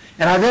on.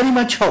 And I very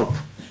much hope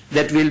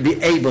that we'll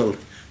be able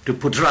to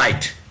put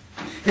right.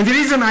 And the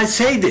reason I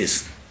say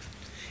this,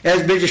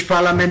 as British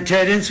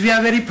parliamentarians, we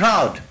are very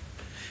proud.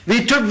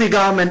 We took the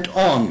government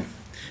on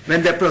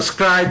when they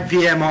proscribed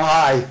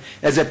PMOI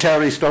as a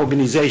terrorist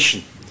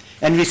organization.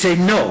 And we say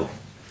no.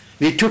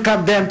 We took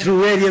up them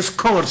through various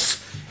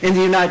courts in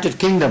the United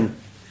Kingdom.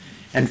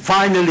 And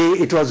finally,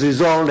 it was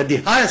resolved at the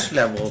highest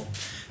level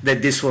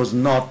that this was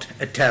not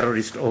a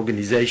terrorist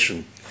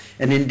organization.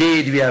 And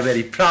indeed, we are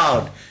very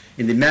proud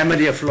in the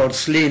memory of Lord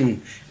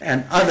Slynn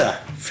and other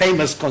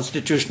famous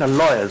constitutional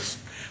lawyers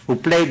who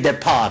played their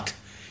part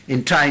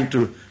in trying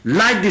to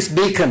light this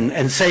beacon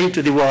and saying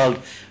to the world,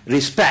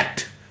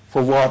 respect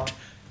for what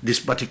this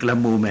particular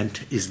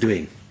movement is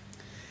doing.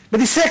 But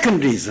the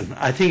second reason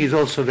I think is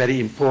also very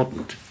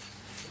important.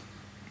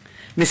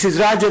 Mrs.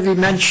 Rajavai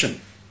mentioned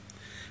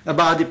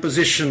about the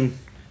position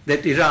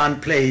that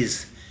Iran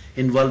plays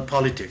in world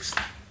politics.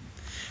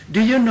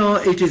 Do you know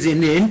it is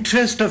in the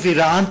interest of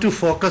Iran to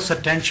focus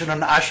attention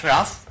on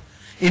Ashraf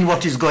in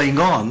what is going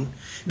on,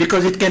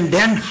 because it can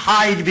then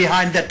hide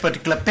behind that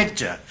particular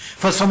picture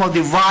for some of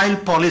the vile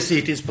policy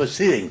it is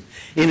pursuing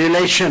in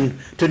relation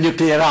to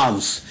nuclear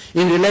arms,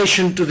 in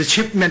relation to the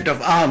shipment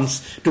of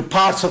arms to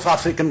parts of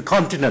African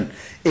continent,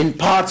 in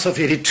parts of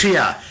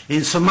Eritrea,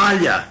 in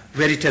Somalia,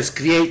 where it has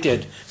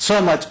created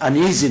so much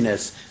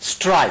uneasiness,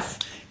 strife,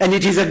 and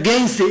it is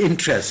against the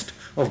interest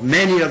of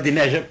many of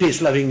the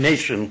peace-loving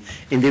nations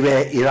in the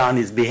way Iran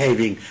is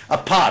behaving,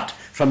 apart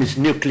from its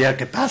nuclear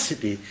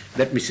capacity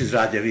that Mrs.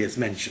 Rajavai has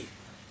mentioned.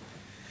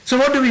 So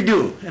what do we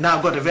do? And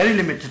I've got a very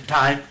limited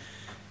time,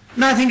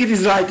 and I think it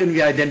is right and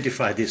we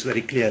identify this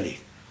very clearly.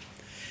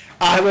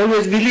 I have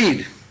always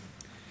believed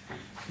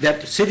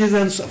that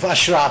citizens of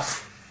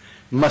Ashraf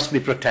must be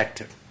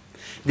protected.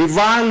 The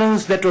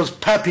violence that was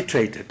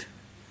perpetrated,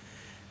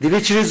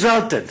 which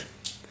resulted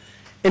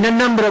in a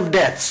number of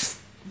deaths,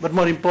 but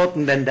more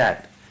important than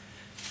that,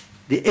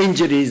 the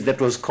injuries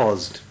that was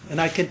caused. And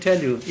I can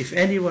tell you, if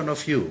any one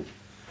of you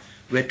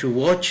were to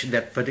watch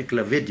that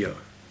particular video,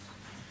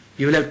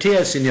 you will have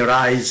tears in your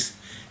eyes,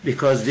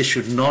 because this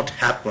should not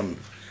happen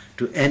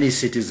to any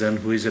citizen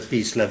who is a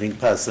peace-loving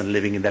person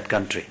living in that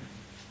country.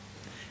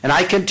 And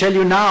I can tell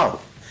you now,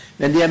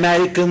 when the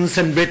Americans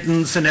and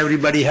Britons and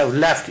everybody have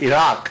left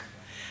Iraq,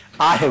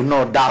 I have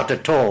no doubt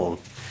at all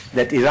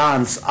that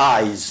Iran's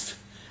eyes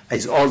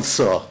is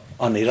also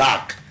on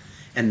Iraq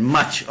and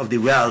much of the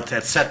wealth,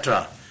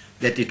 etc.,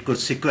 that it could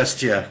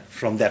sequester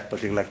from that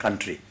particular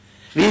country.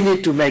 We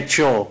need to make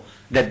sure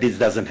that this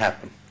doesn't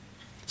happen.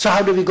 So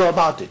how do we go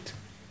about it?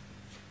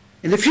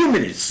 In the few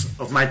minutes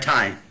of my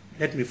time,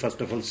 let me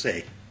first of all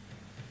say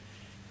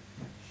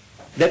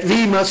that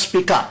we must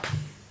speak up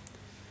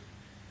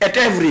at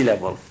every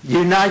level.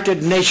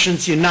 United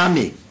Nations,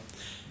 UNAMI,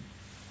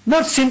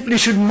 not simply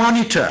should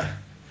monitor.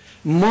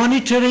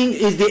 Monitoring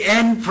is the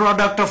end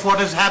product of what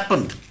has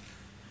happened.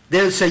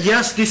 They'll say,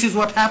 yes, this is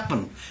what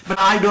happened, but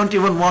I don't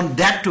even want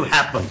that to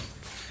happen.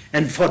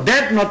 And for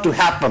that not to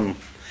happen,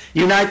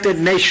 United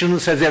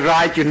Nations has a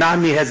right,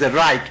 UNAMI has a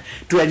right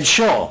to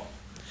ensure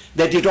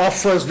that it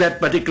offers that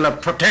particular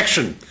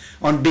protection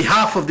on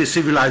behalf of the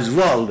civilized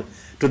world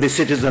to the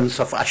citizens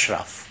of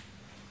Ashraf.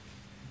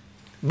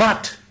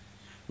 But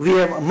we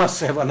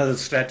must have another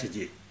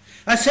strategy.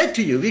 I said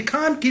to you, we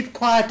can't keep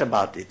quiet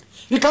about it.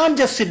 We can't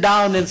just sit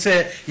down and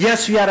say,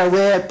 yes, we are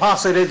aware,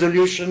 pass a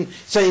resolution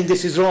saying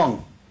this is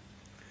wrong.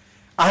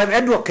 I have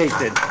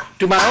advocated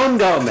to my own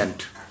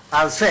government,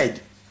 I've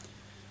said,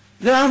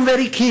 that I'm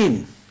very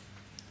keen,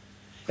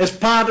 as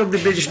part of the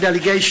British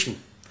delegation,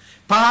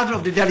 part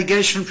of the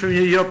delegation from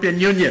the European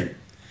Union,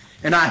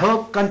 and I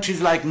hope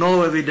countries like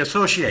Norway will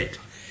associate,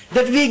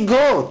 that we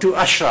go to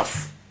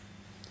Ashraf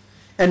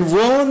and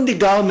warn the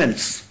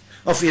governments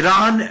of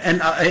Iran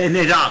and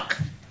Iraq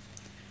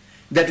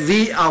that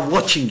we are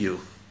watching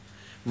you.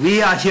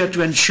 We are here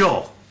to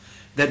ensure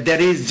that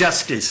there is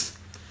justice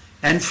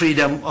and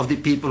freedom of the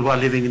people who are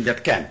living in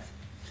that camp.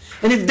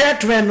 And if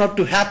that were not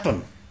to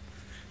happen,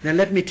 then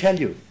let me tell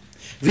you,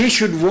 we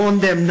should warn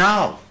them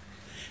now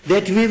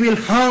that we will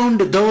hound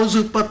those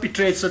who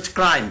perpetrate such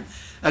crime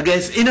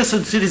against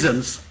innocent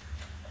citizens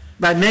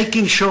by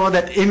making sure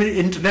that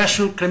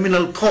International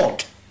Criminal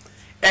Court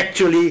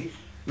actually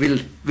will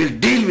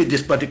deal with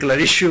this particular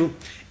issue,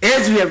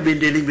 as we have been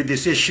dealing with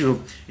this issue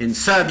in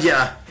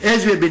Serbia,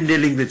 as we have been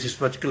dealing with these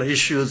particular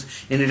issues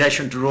in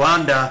relation to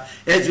Rwanda,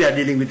 as we are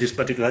dealing with this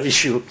particular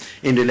issue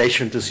in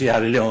relation to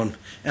Sierra Leone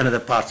and other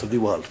parts of the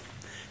world.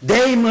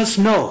 They must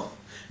know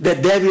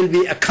that they will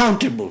be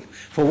accountable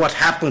for what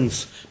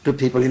happens to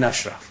people in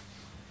Ashraf.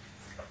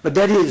 But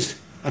there is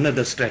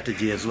another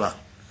strategy as well.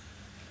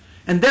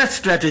 And that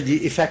strategy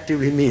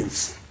effectively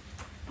means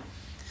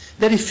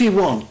that if we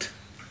want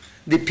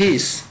the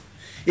peace,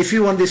 if we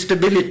want the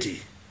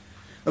stability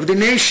of the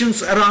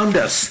nations around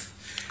us,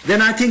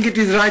 then I think it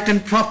is right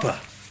and proper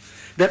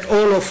that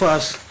all of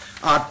us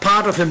are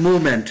part of a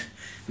movement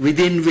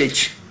within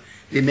which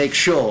we make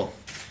sure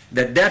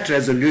that that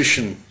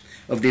resolution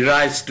of the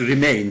rights to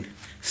remain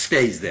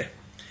stays there.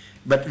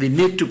 But we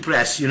need to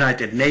press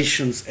United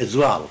Nations as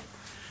well,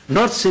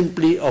 not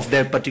simply of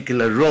their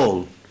particular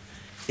role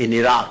in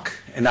Iraq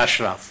and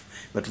Ashraf,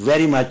 but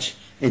very much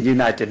in the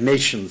United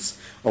Nations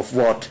of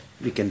what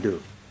we can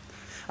do.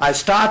 I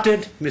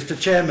started, Mr.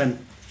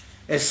 Chairman,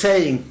 as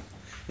saying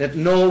that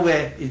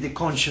Norway is the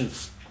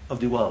conscience of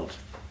the world.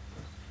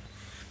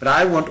 But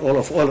I want all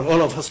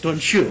of us to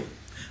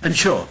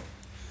ensure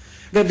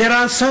that there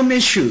are some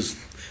issues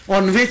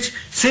on which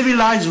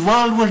civilized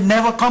world will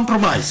never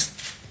compromise.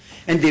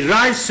 And the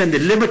rights and the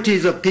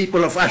liberties of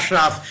people of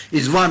Ashraf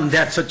is one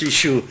that such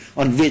issue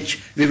on which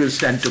we will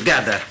stand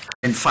together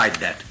and fight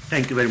that.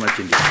 Thank you very much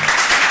indeed.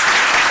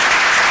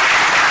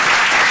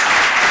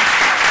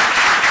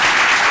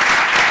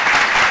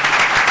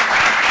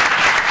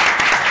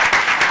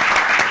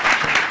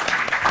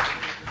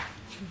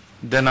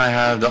 Then I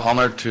have the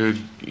honor to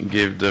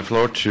give the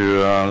floor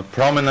to a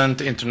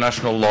prominent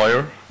international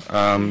lawyer,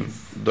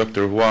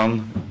 Dr.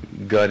 Juan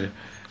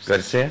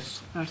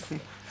Garces.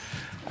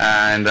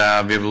 And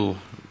we will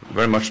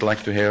very much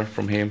like to hear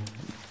from him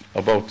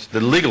about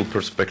the legal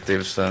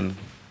perspectives and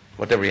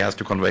whatever he has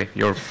to convey.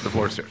 The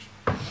floor is yours.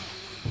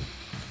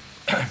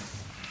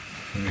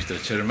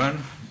 Mr.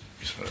 Chairman,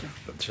 Mr.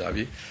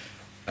 Rajavai,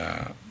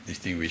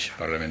 distinguished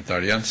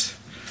parliamentarians,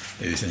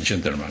 ladies and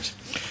gentlemen.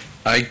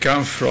 I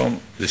come from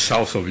the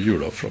south of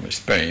Europe, from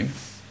Spain,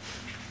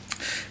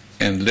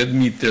 and let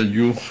me tell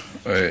you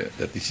that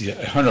it is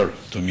an honor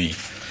to me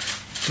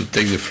to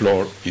take the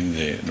floor in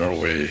the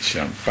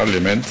Norwegian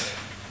Parliament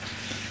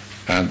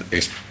and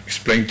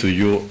explain to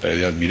you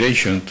the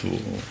admiration to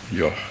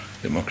your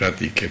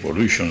democratic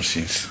evolution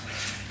since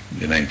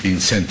the 19th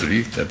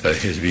century that I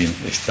have been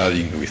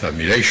studying with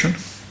admiration,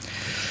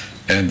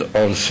 and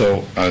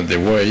also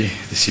the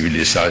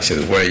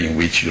civilized way in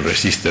which you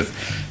resisted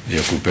the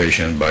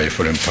occupation by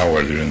foreign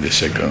power during the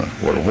Second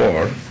World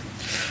War,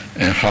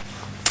 and how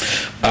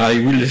I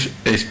will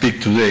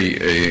speak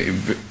today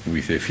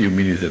with a few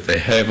minutes that I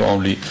have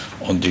only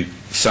on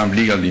some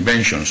legal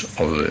dimensions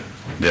of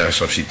the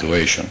Ashraf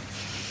situation.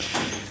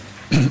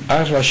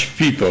 Ashraf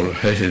people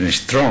has a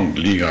strong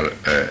legal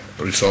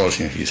resource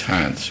in his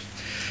hands.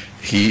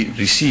 He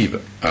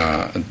received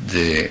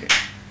the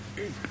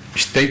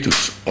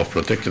status of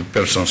protected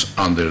persons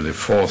under the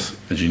 4th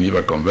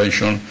Geneva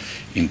Convention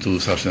in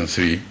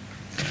 2003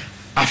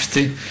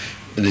 after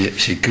the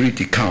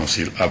Security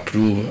Council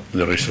approved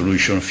the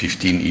resolution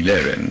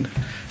 1511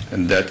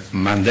 that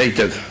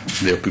mandated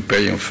the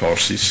occupying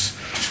forces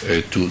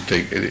to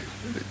take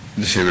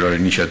several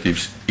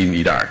initiatives in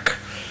Iraq.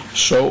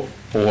 So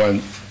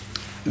when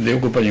the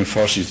occupying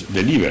forces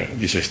delivered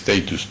this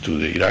status to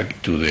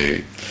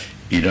the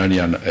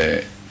Iranian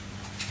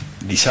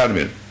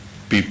disarmed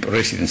people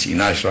residents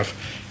in Ashraf,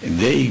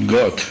 they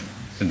got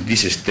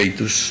this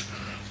status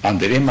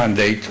under a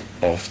mandate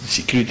of the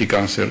Security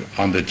Council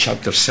under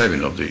Chapter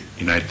 7 of the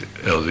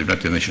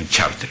United Nations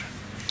Charter.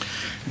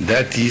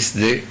 That is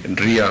the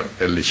real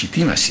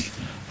legitimacy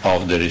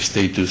of their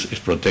status as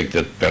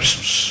protected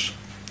persons.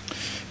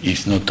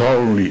 It's not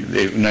only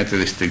the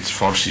United States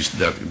forces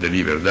that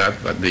delivered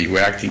that, but they were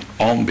acting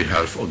on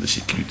behalf of the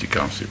Security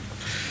Council.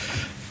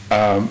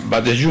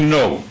 But as you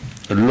know,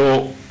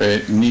 law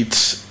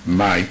needs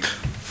might,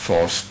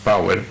 force,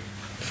 power,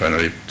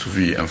 finally to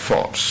be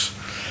enforced.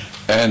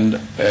 And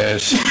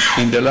as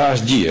in the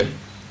last year,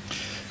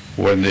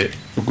 when the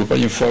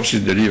occupying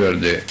forces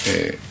delivered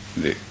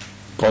the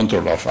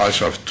control of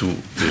Ashraf to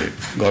the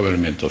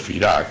government of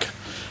Iraq,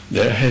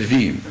 there have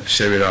been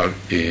several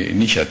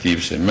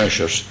initiatives and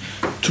measures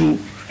to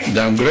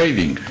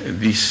downgrading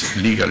this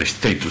legal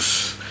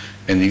status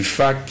and in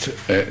fact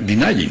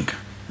denying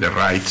the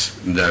rights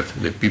that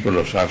the people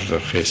of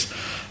Ashraf has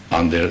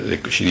under the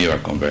Geneva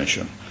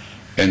Convention.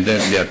 And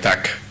then the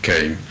attack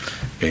came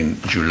in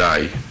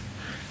July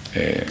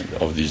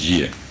of this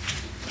year.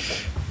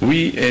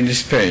 We in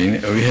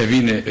Spain, we have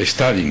been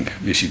studying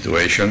the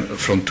situation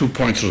from 2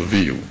 points of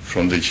view,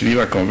 from the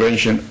Geneva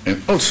Convention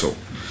and also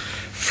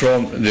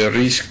from the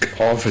risk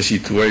of a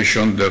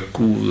situation that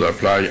could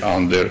apply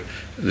under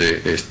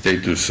the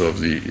status of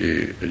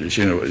the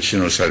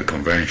Genocide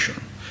Convention.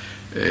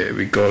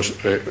 Because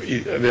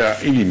there are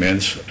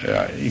elements,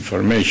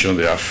 information,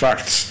 there are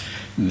facts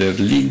that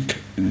link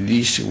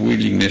this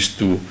willingness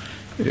to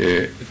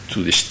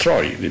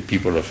destroy the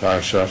people of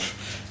Ashraf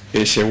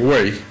as a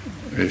way,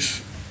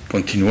 as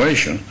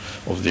continuation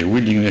of the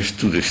willingness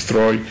to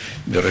destroy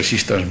the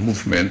resistance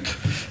movement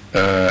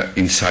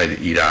inside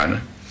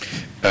Iran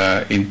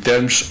in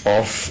terms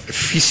of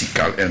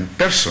physical and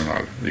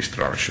personal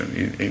destruction,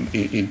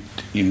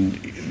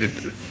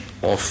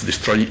 of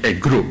destroying a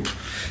group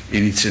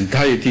in its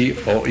entirety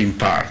or in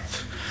part.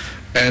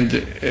 And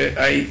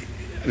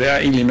there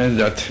are elements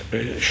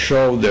that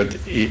show that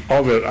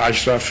over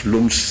Ashraf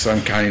looms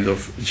some kind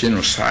of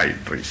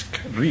genocide risk,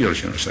 real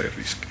genocide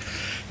risk.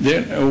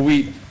 Then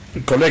we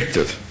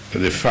collected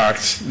the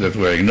facts that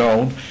were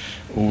known.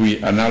 We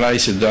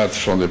analyzed that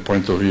from the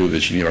point of view of the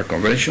Geneva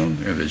Convention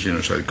and the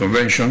Genocide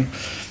Convention.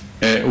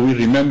 We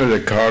remember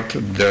the court,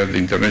 the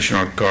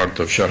International Court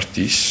of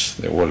Justice,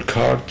 the World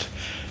Court,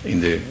 in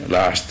the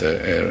last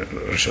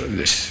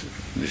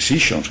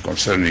decisions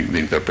concerning the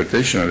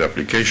interpretation and the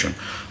application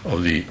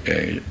of the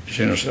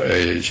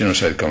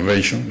Genocide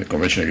Convention, the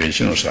Convention Against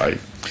Genocide,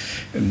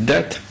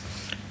 that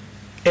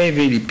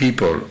every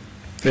people,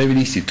 every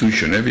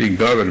institution, every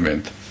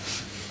government,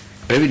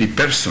 every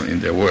person in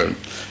the world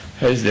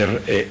has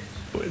the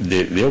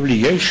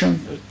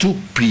obligation to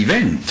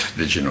prevent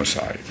the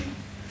genocide.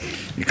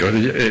 Because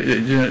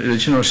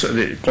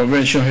the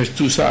Convention has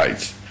two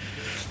sides,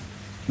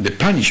 the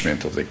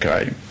punishment of the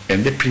crime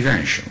and the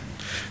prevention.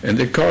 And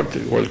the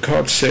World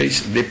Court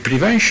says the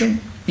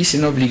prevention is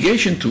an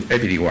obligation to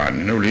everyone,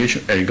 an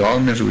obligation, a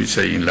government would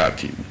say in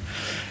Latin,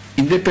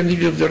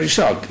 independently of the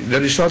result. The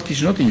result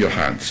is not in your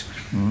hands,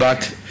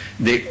 but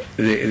the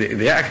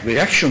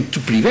action to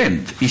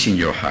prevent is in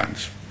your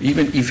hands,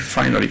 even if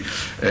finally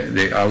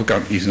the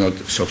outcome is not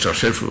so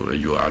successful as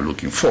you are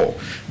looking for.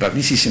 But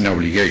this is an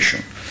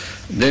obligation.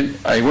 Then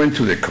I went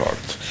to the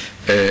court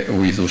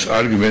with those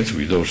arguments,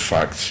 with those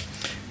facts,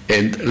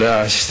 and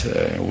last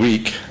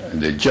week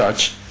the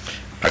judge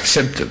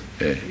accepted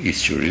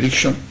its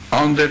jurisdiction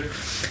under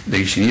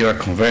the Geneva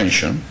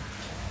Convention,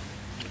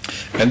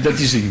 and that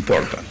is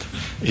important.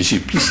 It's a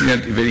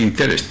precedent very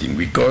interesting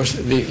because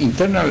the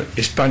internal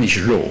Spanish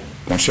law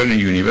concerning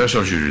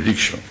universal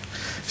jurisdiction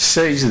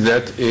says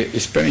that a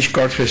Spanish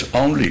court has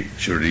only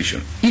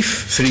jurisdiction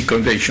if three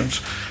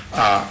conditions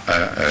are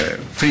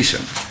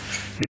present.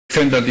 The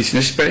defendant is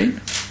in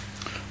Spain,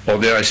 or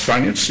there are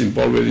Spaniards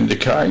involved in the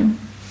crime,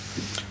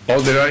 or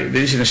there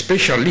is a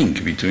special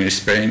link between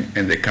Spain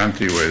and the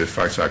country where the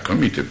facts are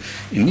committed.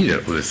 In neither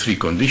of the three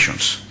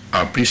conditions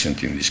are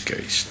present in this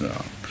case. No.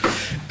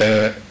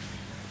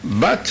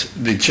 But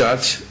the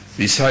judge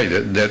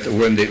decided that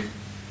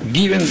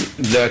given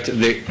that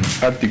the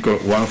Article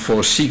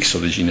 146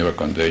 of the Geneva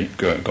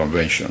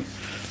Convention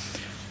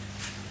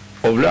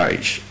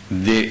oblige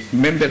the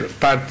member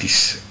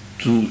parties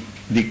to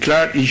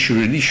declare its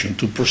jurisdiction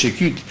to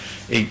prosecute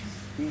a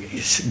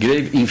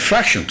grave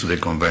infraction to the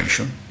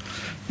Convention,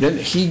 then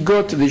he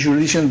got the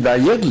jurisdiction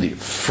directly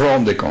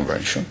from the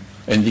Convention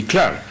and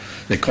declared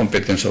the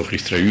competence of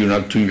his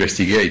tribunal to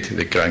investigate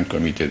the crime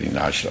committed in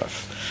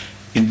Ashraf.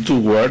 In two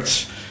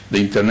words, the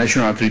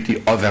international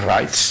treaty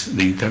overrides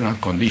the internal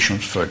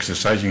conditions for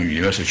exercising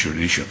universal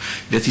jurisdiction.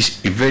 That is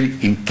a very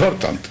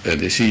important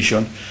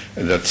decision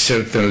that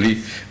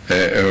certainly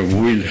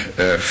will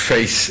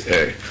face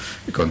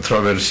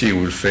controversy,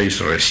 will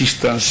face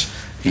resistance,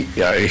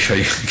 if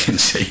I can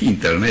say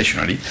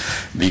internationally,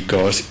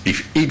 because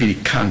if every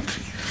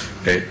country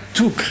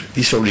took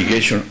this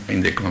obligation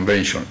in the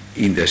convention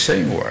in the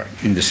same way,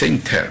 in the same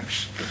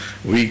terms,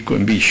 we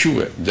can be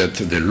sure that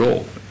the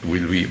law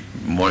will be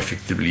more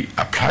effectively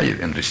applied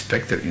and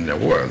respected in the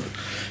world.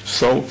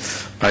 So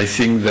I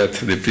think that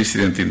the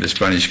president in the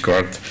Spanish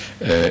court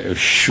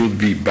should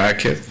be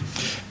backed.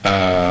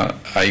 I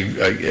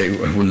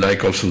would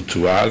like also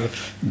to add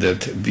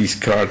that this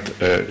court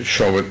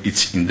showed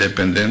its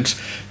independence,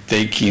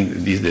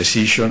 taking this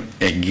decision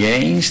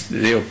against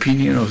the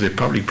opinion of the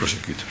public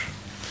prosecutor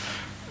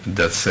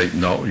that said,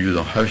 no, you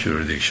don't have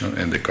jurisdiction,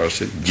 and the court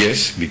said,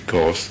 yes,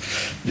 because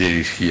there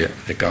is here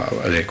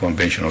the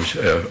Convention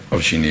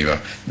of Geneva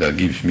that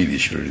gives me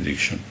this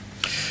jurisdiction.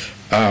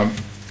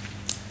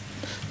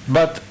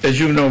 But as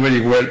you know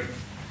very well,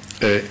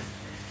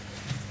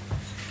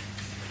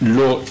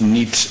 law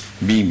needs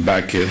being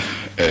backed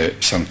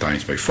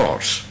sometimes by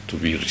force to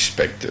be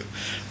respected.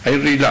 I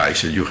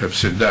realize that you have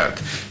said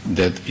that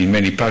in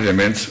many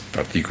parliaments,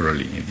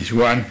 particularly in this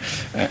one,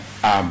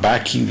 are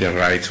backing the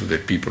rights of the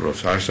people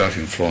of Alsace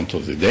in front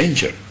of the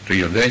danger,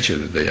 real danger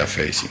that they are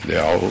facing.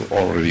 There are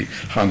already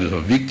hundreds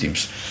of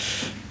victims.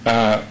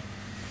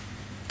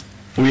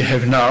 We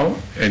have now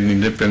an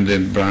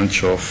independent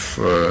branch of,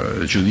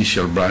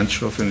 judicial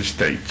branch of the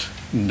state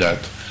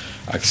that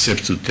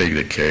accepts to take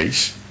the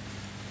case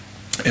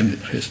and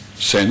has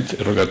sent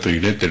a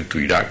rogatory letter to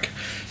Iraq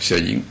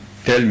saying,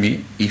 tell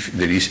me if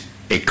there is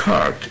a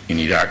court in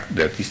Iraq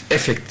that is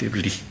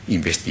effectively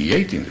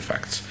investigating the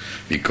facts.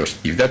 Because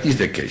if that is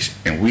the case,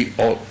 and we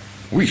all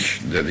wish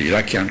that the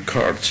Iraqi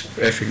courts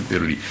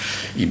effectively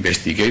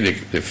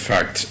investigate the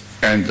facts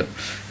and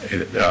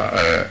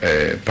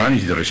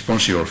punish the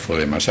responsible for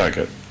the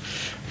massacre,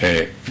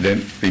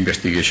 then the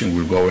investigation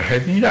will go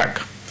ahead in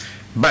Iraq.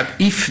 But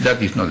if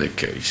that is not the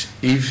case,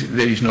 if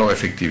there is no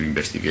effective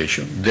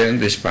investigation, then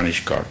the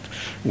Spanish court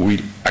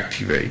will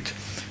activate,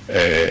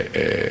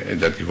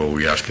 that is what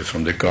we asked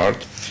from the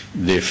court,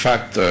 the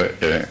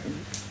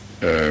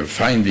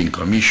fact-finding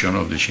commission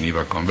of the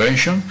Geneva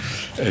Convention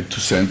to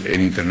send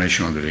an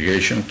international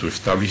delegation to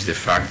establish the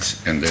facts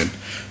and then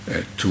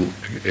to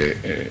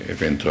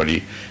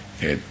eventually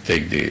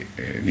take the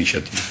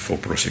initiative for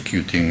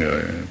prosecuting,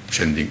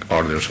 sending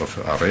orders of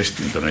arrest,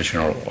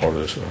 international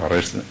orders of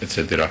arrest,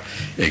 etc.,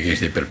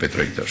 against the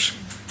perpetrators.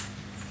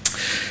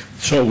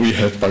 So we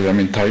have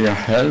parliamentarian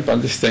help,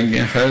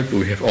 understanding help.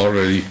 We have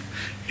already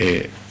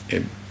a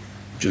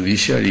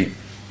judiciary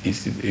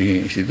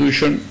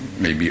institution.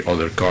 Maybe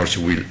other courts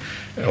will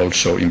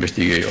also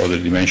investigate other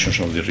dimensions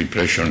of the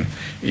repression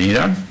in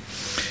Iran.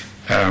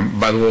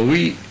 But what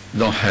we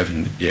don't have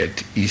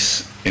yet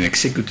is an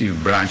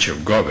executive branch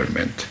of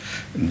government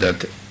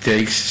that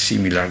takes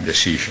similar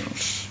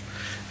decisions.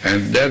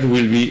 And that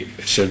will be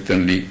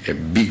certainly a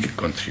big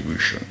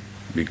contribution,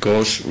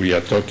 because we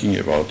are talking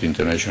about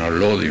international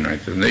law, the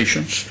United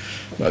Nations,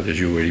 but as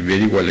you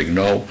very well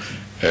know,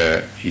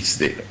 it's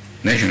the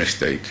nation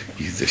state,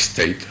 is the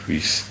state who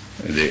is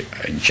the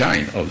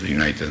engine of the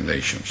United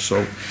Nations.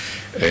 So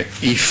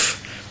if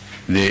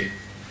the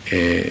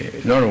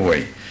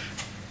Norway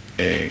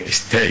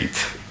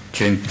state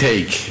can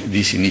take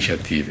this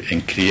initiative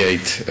and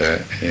create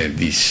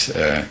this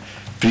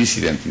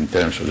precedent in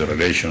terms of the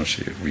relations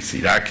with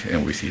Iraq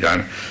and with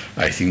Iran,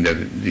 I think that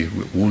it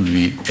would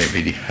be a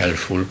very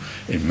helpful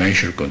and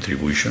major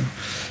contribution.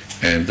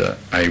 And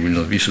I will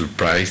not be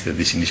surprised that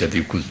this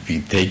initiative could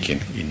be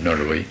taken in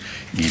Norway,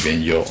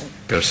 given your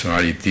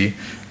personality,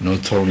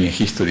 not only in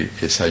history,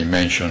 as I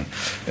mentioned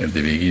at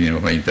the beginning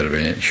of my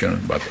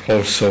intervention, but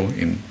also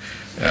in,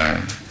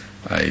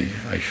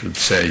 I should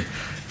say,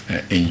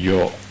 in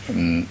your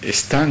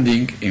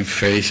standing in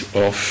face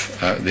of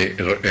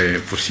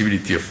the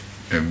possibility of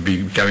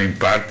becoming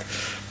part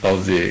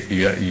of the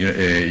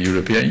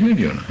European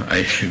Union.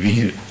 I have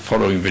been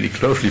following very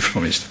closely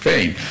from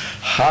Spain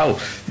how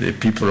the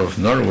people of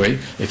Norway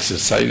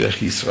exercise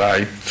his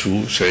right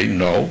to say,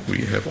 no,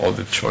 we have all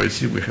the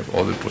choices, we have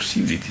all the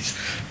possibilities.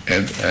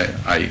 And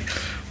I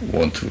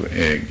want to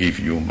give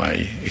you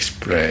my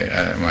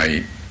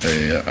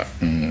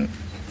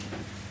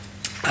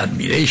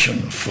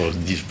admiration for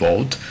this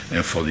vote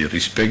and for the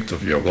respect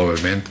of your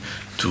government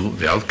to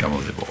the outcome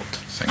of the vote.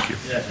 Thank you.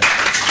 Yeah.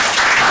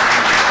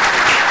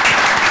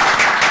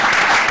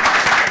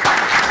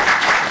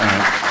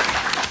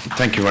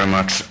 Thank you very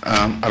much.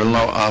 I will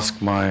now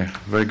ask my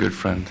very good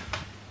friend,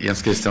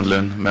 Jens Christian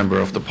Lund, Member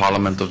of the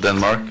Parliament of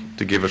Denmark,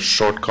 to give a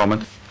short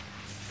comment.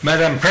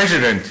 Madam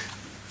President,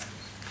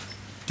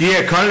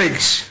 dear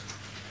colleagues,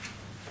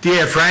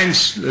 dear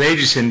friends,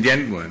 ladies and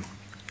gentlemen,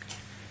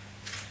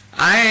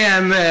 I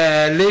am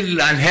a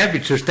little unhappy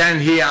to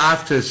stand here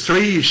after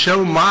 3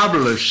 so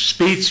marvelous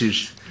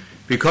speeches,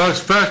 because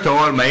first of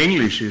all my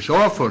English is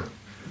awful.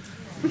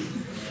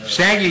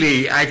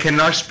 Secondly, I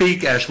cannot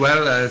speak as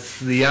well as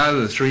the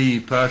other 3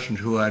 persons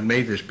who had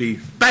made the speech.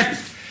 But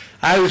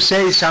I will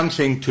say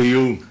something to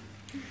you.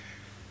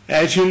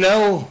 As you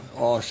know,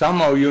 or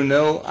some of you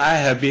know, I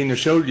have been a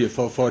soldier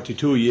for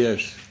 42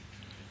 years.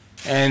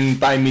 and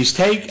by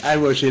mistake I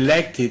was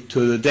elected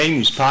to the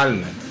Danish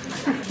Parliament.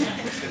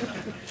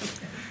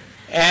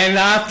 And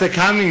after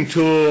coming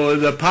to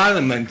the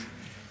Parliament,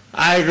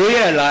 I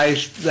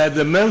realized that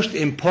the most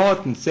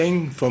important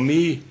thing for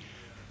me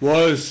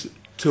was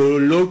to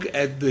look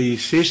at the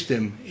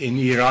system in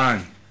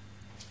Iran.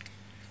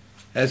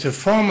 As a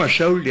former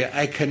soldier,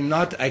 I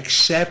cannot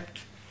accept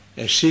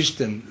a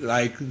system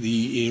like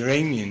the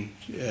Iranian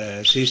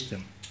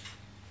system.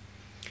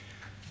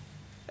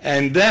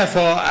 And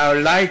therefore, I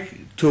would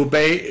like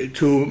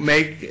to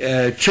make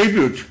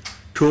tribute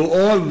to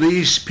all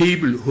these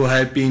people who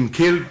have been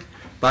killed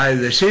by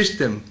the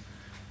system,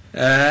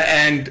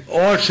 and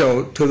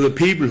also to the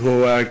people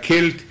who were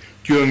killed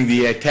during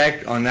the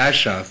attack on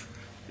Ashraf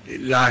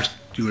last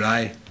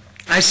July.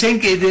 I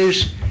think it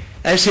is,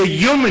 as a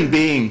human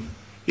being,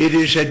 it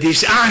is a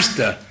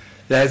disaster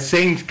that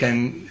things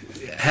can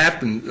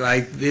happen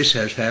like this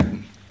has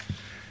happened.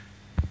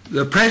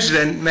 The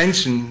President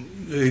mentioned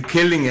the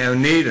killing of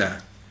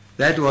Neda.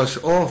 That was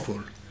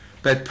awful.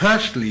 But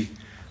personally,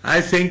 I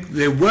think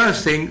the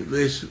worst thing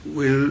this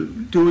will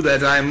do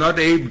that I'm not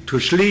able to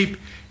sleep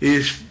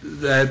is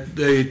that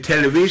the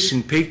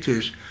television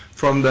pictures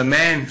from the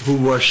man who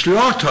was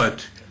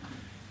slaughtered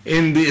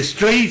in the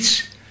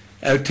streets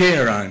of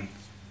Tehran.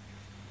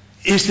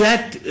 Is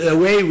that the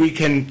way we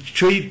can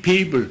treat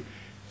people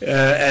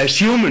as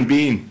human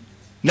beings?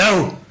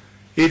 No,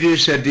 it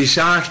is a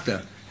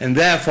disaster, and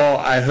therefore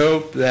I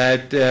hope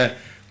that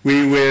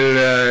we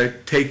will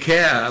take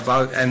care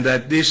about, and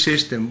that this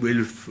system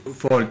will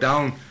fall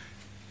down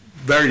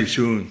very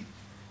soon.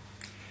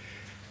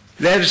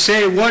 Let us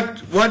say,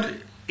 what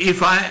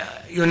if I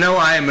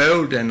am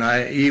old, and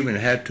I even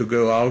had to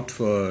go out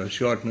for a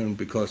short moment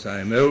because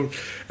I am old,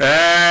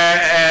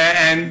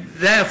 and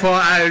therefore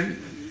I'm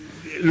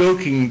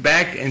looking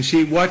back and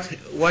see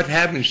what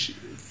happened a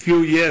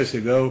few years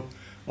ago,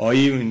 or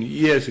even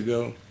years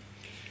ago.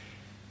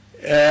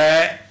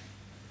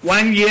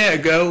 1 year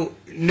ago,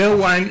 no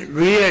one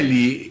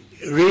really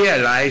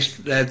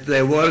realized that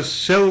there was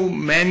so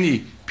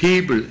many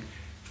people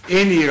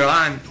in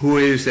Iran who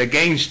is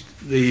against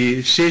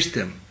the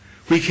system.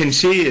 We can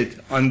see it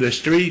on the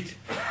street,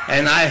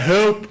 and I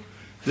hope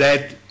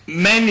that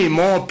many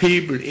more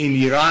people in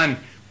Iran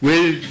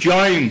will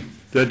join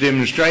the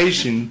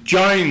demonstration,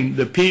 join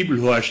the people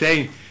who are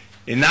saying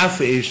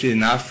enough is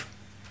enough.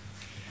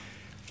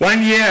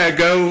 1 year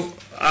ago,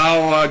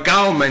 our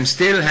government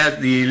still had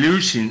the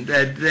illusion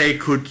that they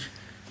could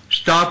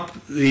stop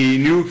the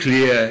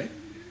nuclear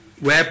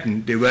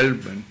weapon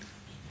development.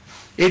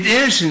 It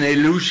is an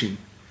illusion,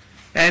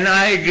 and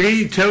I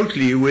agree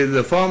totally with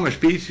the former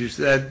speeches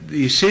that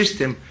the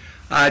system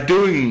are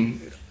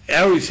doing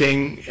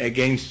everything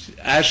against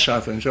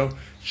Ashraf and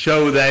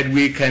so that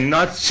we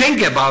cannot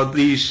think about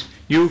these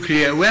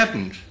nuclear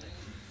weapons.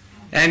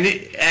 And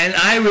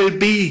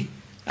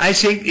I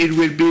think it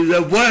will be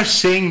the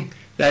worst thing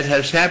that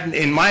has happened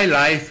in my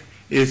life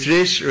if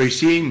this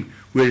regime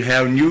will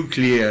have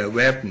nuclear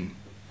weapon.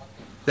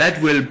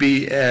 That will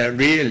be a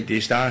real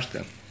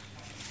disaster.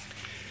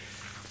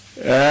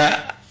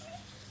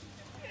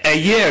 A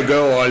year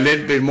ago, or a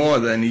little bit more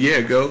than a year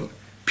ago,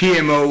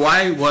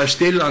 PMOY was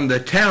still on the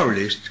terror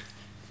list.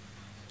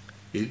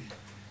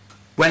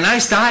 When I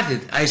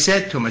started, I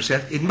said to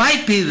myself, it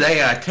might be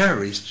they are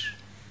terrorists.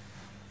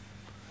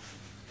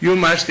 You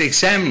must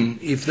examine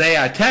if they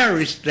are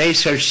terrorists, they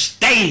shall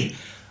stay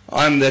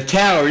on the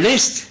terror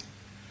list.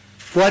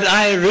 What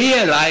I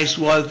realized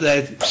was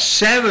that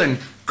 7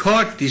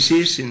 court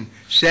decisions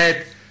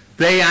said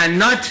they are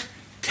not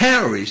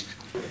terrorists.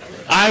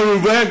 I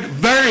will work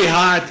very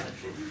hard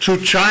to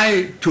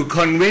try to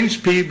convince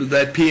people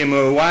that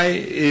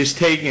PMOY is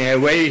taken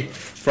away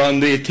from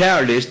the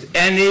terror list,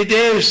 and it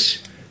is.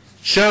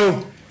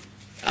 So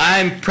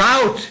I'm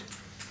proud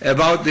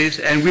about this,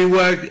 and we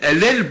worked a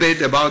little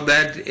bit about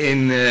that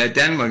in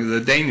Denmark,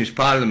 the Danish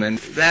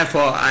Parliament.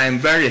 Therefore, I am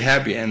very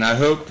happy, and I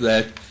hope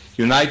that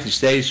United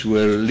States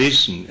will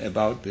listen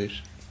about this.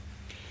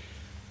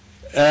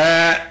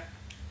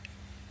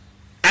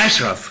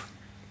 Ashraf.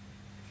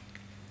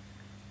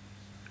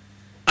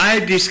 I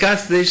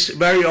discuss this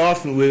very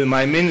often with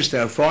my Minister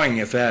of Foreign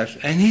Affairs,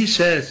 and he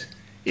says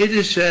it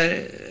is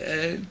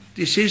a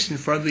decision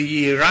for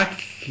the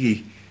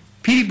Iraqi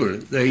people,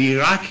 the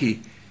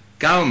Iraqi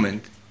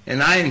government,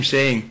 and I am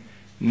saying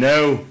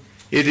no,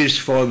 it is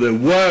for the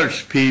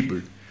world's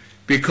people,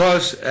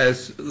 because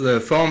as the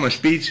former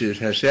speeches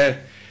have said,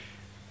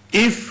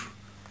 if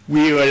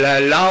we will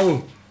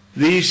allow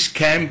this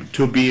camp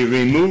to be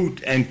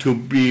removed and to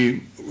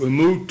be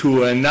removed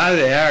to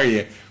another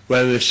area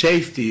where the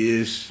safety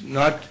is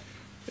not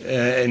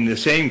in the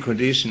same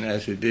condition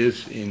as it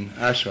is in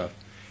Ashraf,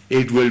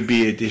 it will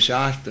be a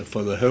disaster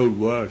for the whole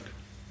world.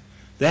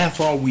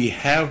 Therefore, we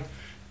have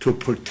to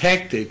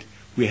protect it,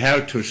 we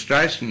have to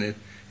strengthen it,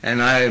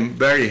 and I am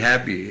very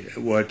happy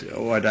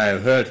what I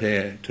have heard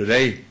here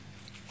today.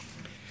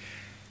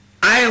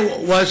 I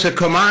was a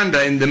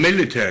commander in the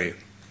military,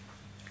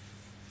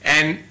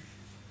 and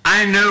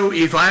I know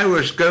if I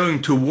was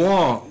going to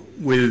war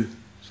with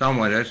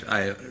someone else,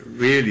 I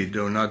really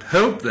do not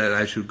hope that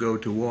I should go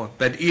to war.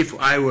 But if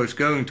I was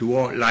going to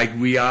war, like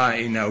we are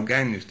in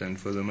Afghanistan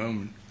for the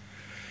moment,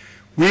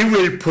 we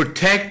will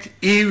protect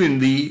even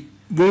the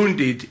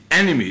wounded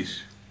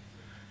enemies.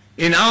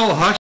 In our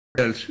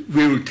hospitals,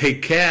 we will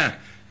take care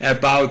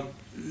about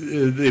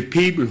the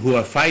people who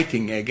are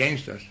fighting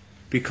against us,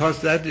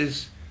 because that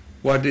is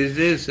what it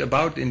is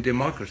about in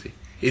democracy.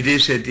 It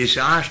is a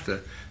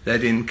disaster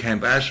that in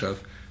Camp Ashraf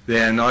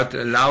they are not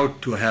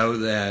allowed to have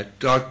their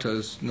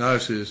doctors,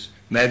 nurses,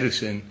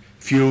 medicine,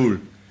 fuel.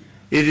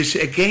 It is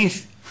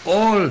against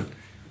all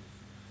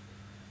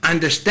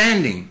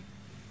understanding.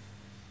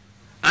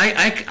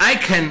 I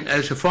can,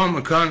 as a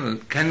former colonel,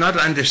 cannot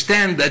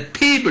understand that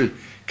people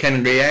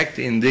can react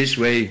in this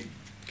way.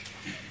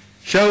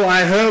 So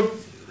I hope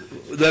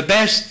the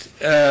best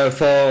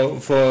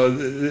for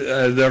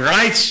the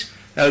rights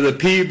of the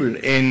people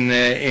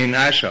in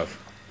Ashraf.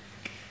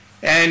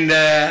 And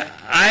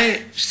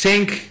I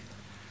think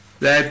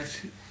that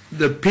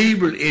the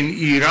people in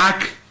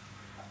Iraq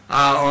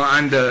are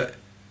under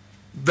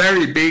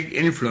very big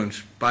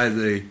influence by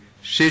the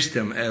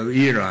system of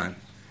Iran.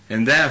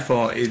 And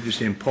therefore it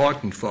is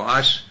important for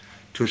us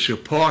to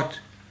support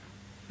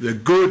the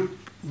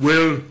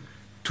goodwill,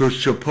 to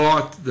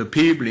support the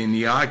people in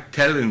Iraq,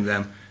 telling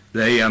them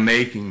they are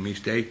making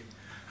mistakes.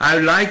 I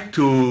would like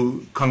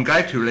to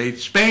congratulate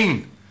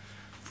Spain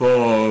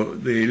for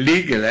the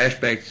legal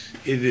aspects.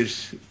 It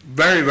is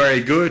very,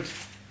 very good.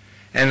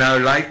 And I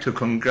would like to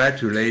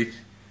congratulate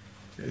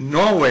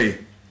Norway.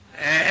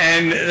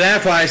 And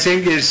therefore I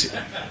think it's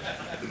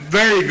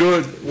very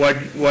good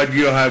what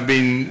you have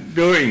been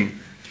doing.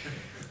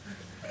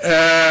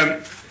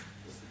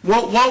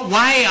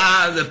 Why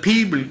are the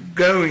people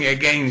going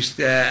against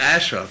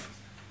Ashraf?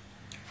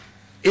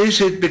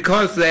 Is it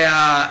because there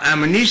are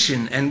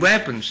ammunition and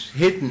weapons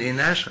hidden in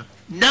Ashraf?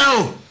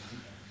 No!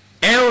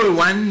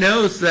 Everyone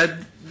knows that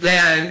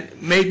there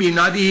may be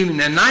not even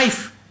a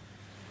knife.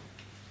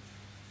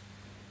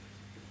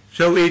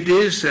 So it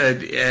is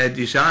a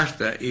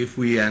disaster if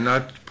we are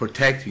not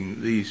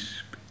protecting these.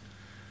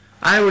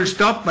 I will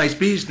stop my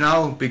speech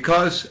now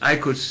because I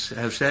could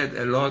have said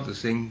a lot of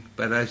things,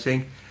 but I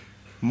think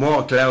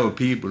more clever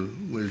people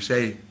will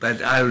say.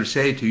 But I will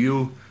say to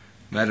you,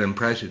 Madam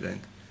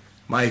President,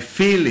 my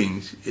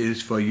feelings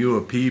is for your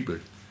people.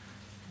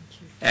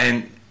 And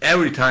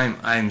every time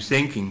I'm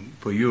thinking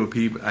for your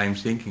people, I'm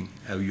thinking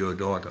of your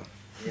daughter.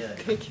 Yeah.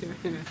 Thank you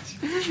very much.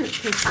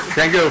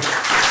 Thank you.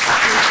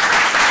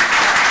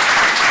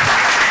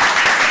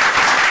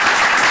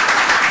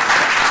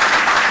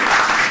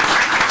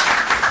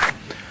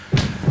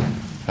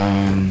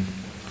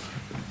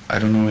 I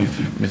don't know if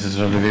Mrs.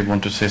 Rajavai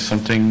want to say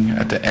something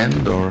at the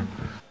end or.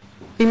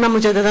 من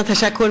مجددا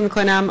تشکر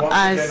میکنم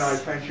از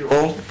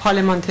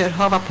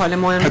پارلمانترها و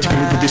پارلمان و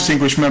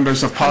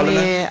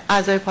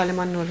اعضای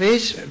پارلمان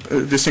نروژ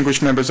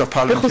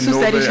به خصوص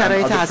در این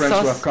شرایط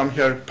حساس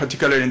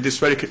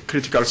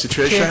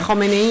که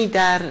خامنه‌ای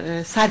در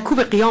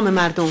سرکوب قیام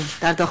مردم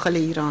در داخل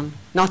ایران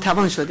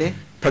ناتوان شده.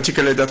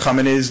 Particularly that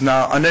Khamenei is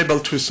now unable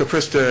to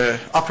suppress the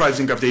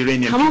uprising of the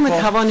Iranian تمام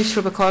people. توانش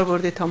رو به کار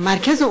برده تا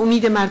مرکز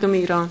امید مردم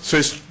ایران So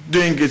it's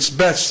doing its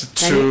best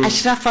to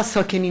اشرف و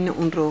ساکنین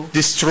اون رو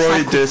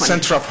destroy the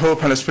center of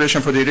hope and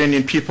aspiration for the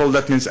Iranian people.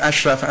 That means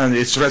Ashraf and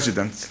its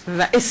residents.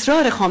 و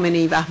اصرار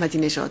خامنه‌ای و احمدی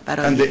نژاد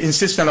برای And the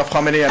insistence of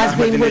Khamenei and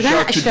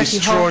Ahmadinejad to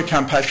destroy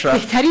Camp Ashraf.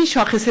 بهترین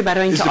شاخصه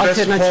برای اینکه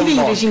آلترناتیو این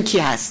رژیم کی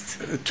هست.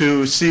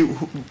 To see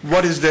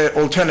what is the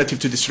alternative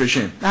to this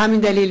regime. به همین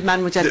دلیل من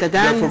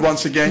مجدداً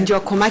اینجا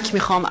کمک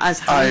میخوام از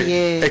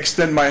همه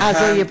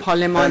اعضای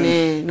پارلمان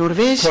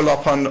نروژ.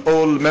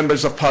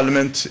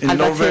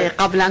 البته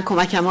قبلا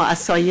کمکم از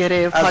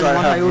سایر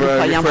پارلمان‌های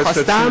اروپایی هم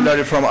خواستم.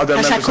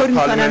 تشکر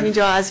میکنم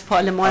اینجا از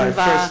پارلمان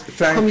و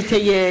کمیته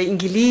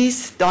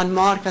انگلیس،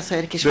 دانمارک و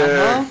سایر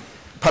کشورها.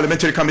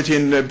 Parliamentary Committee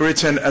in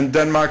Britain and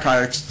Denmark. I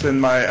extend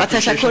my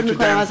appreciation to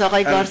them, and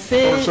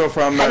also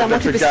from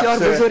Dr.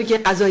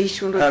 Gatse,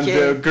 and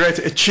the great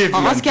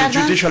achievement, the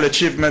judicial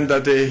achievement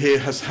that he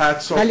has had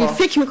so ولی far.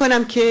 فکر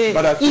میکنم که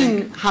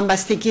این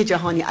همبستگی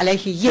جهانی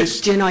علیه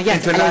یک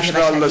جنایت علیه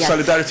International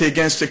solidarity بشریت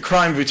against a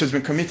crime which has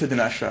been committed in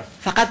Ashraf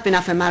فقط به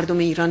نفع مردم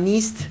ایران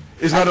نیست،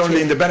 is not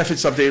only in the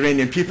benefits of the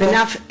Iranian people, به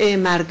نفع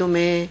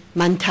مردم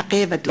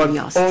منطقه و but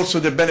دنیاست. also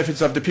the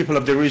benefits of the people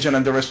of the region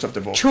and the rest of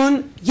the world.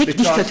 چون یک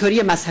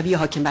دیکتاتوری مذهبی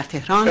حاکم بر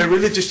تهران A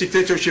religious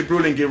dictatorship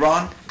ruling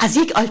Iran از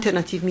یک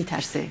آلترناتیو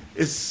میترسه،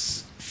 is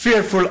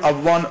fearful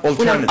of one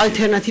اونم alternative,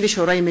 آلترناتیو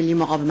شورای ملی and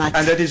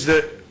مقاومت that is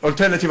the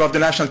alternative of the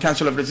National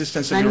Council of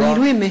Resistance in و Iran,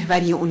 نیروی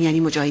محوری اون یعنی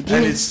and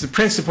مجاهدین it's the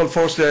principal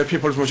force, the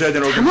People's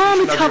Mujahideen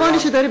تمام Organization of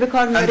توانشو Iran, داره به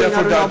کار and میبره اینا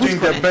therefore رو they are نابود doing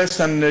their کنه best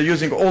and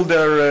using all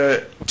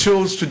their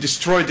tools to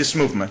destroy this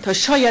movement, تا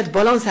شاید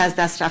بالانس از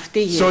دست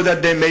رفته so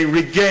that they may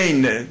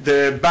regain the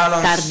در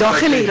balance that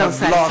داخل they ایران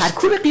have lost.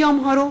 سرکوب قیام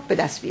ها رو به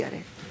دست بیاره.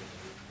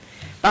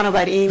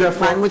 بنابراین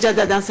من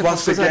مجددا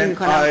سپاسگزاری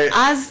میکنم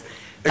از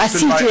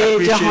بسیج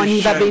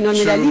جهانی و بین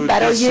المللی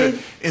برای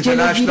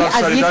جلوگیری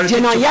از یک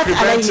جنایت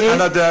علیه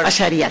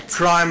بشریت.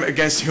 Crime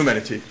against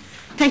humanity.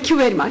 Thank you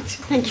very much.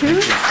 Thank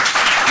you. Thank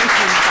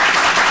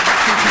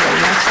you.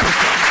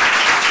 Thank you.